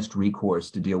sanest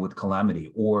recourse to deal with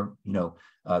calamity? Or, you know,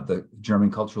 the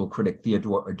German cultural critic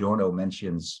Theodor Adorno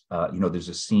mentions, you know, there's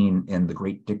a scene in The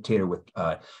Great Dictator with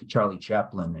Charlie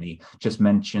Chaplin, and he just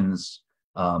mentions,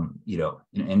 you know,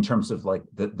 in terms of like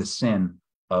the sin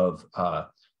of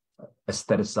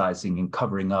aestheticizing and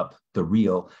covering up the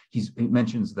real. He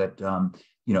mentions that,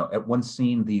 you know, at one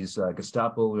scene, these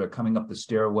Gestapo are coming up the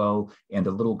stairwell and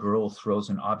a little girl throws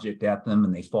an object at them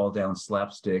and they fall down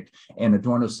slapstick. And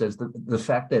Adorno says the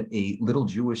fact that a little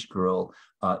Jewish girl,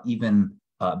 even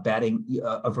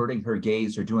averting her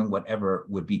gaze or doing whatever,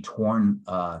 would be torn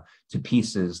to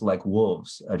pieces like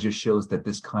wolves, just shows that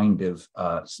this kind of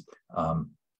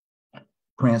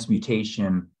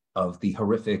transmutation of the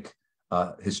horrific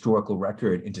historical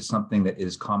record into something that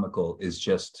is comical is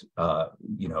just,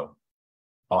 you know,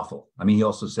 awful. I mean, he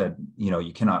also said, you know,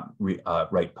 you cannot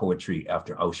write poetry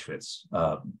after Auschwitz,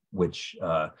 which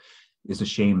is a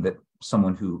shame that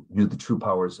someone who knew the true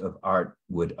powers of art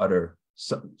would utter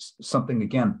something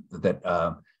again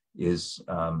that is,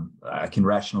 I can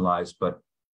rationalize, but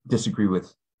disagree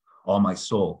with all my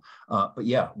soul. But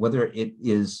yeah, whether it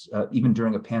is even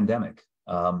during a pandemic,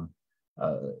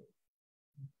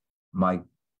 my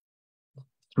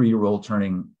 3-year-old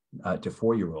turning to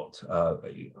 4-year-old,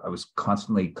 I was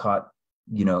constantly caught,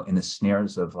 you know, in the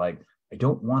snares of like, I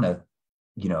don't want to,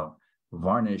 you know,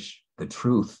 varnish the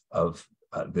truth of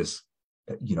this,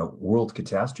 you know, world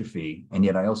catastrophe. And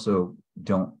yet I also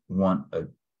don't want a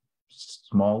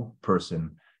small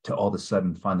person to all of a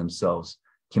sudden find themselves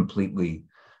completely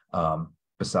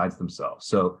besides themselves.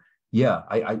 So yeah,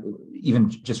 I even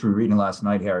just rereading last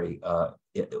night, Harry,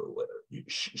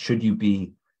 should you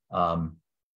be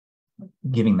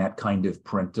giving that kind of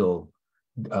parental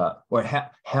or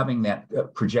having that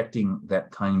projecting that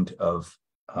kind of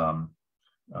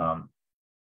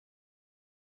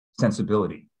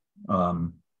sensibility?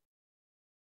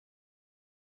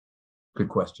 Good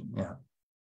question. Yeah.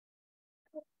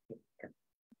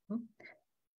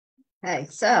 Okay,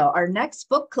 so our next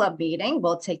book club meeting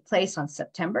will take place on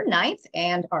September 9th,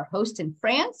 and our host in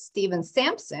France, Stephen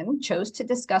Sampson, chose to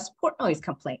discuss port noise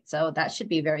complaints. So that should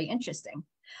be very interesting.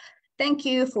 Thank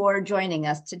you for joining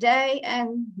us today,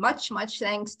 and much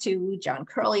thanks to Jon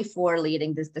Curley for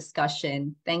leading this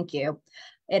discussion. Thank you.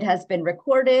 It has been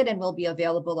recorded and will be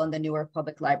available on the Newark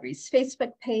Public Library's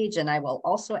Facebook page, and I will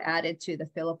also add it to the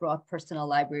Philip Roth Personal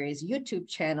Library's YouTube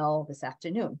channel this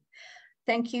afternoon.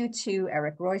 Thank you to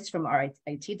Eric Royce from our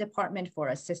IT department for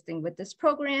assisting with this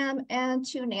program, and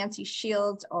to Nancy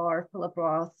Shields, our Philip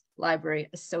Roth Library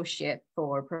Associate,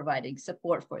 for providing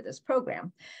support for this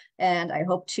program. And I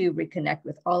hope to reconnect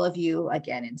with all of you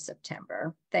again in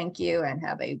September. Thank you and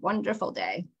have a wonderful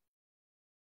day.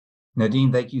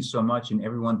 Nadine, thank you so much. And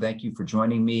everyone, thank you for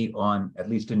joining me on, at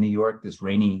least in New York, this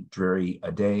rainy, dreary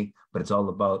day, but it's all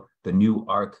about the new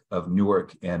arc of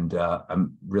Newark. And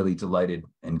I'm really delighted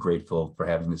and grateful for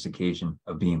having this occasion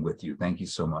of being with you. Thank you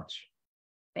so much.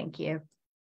 Thank you.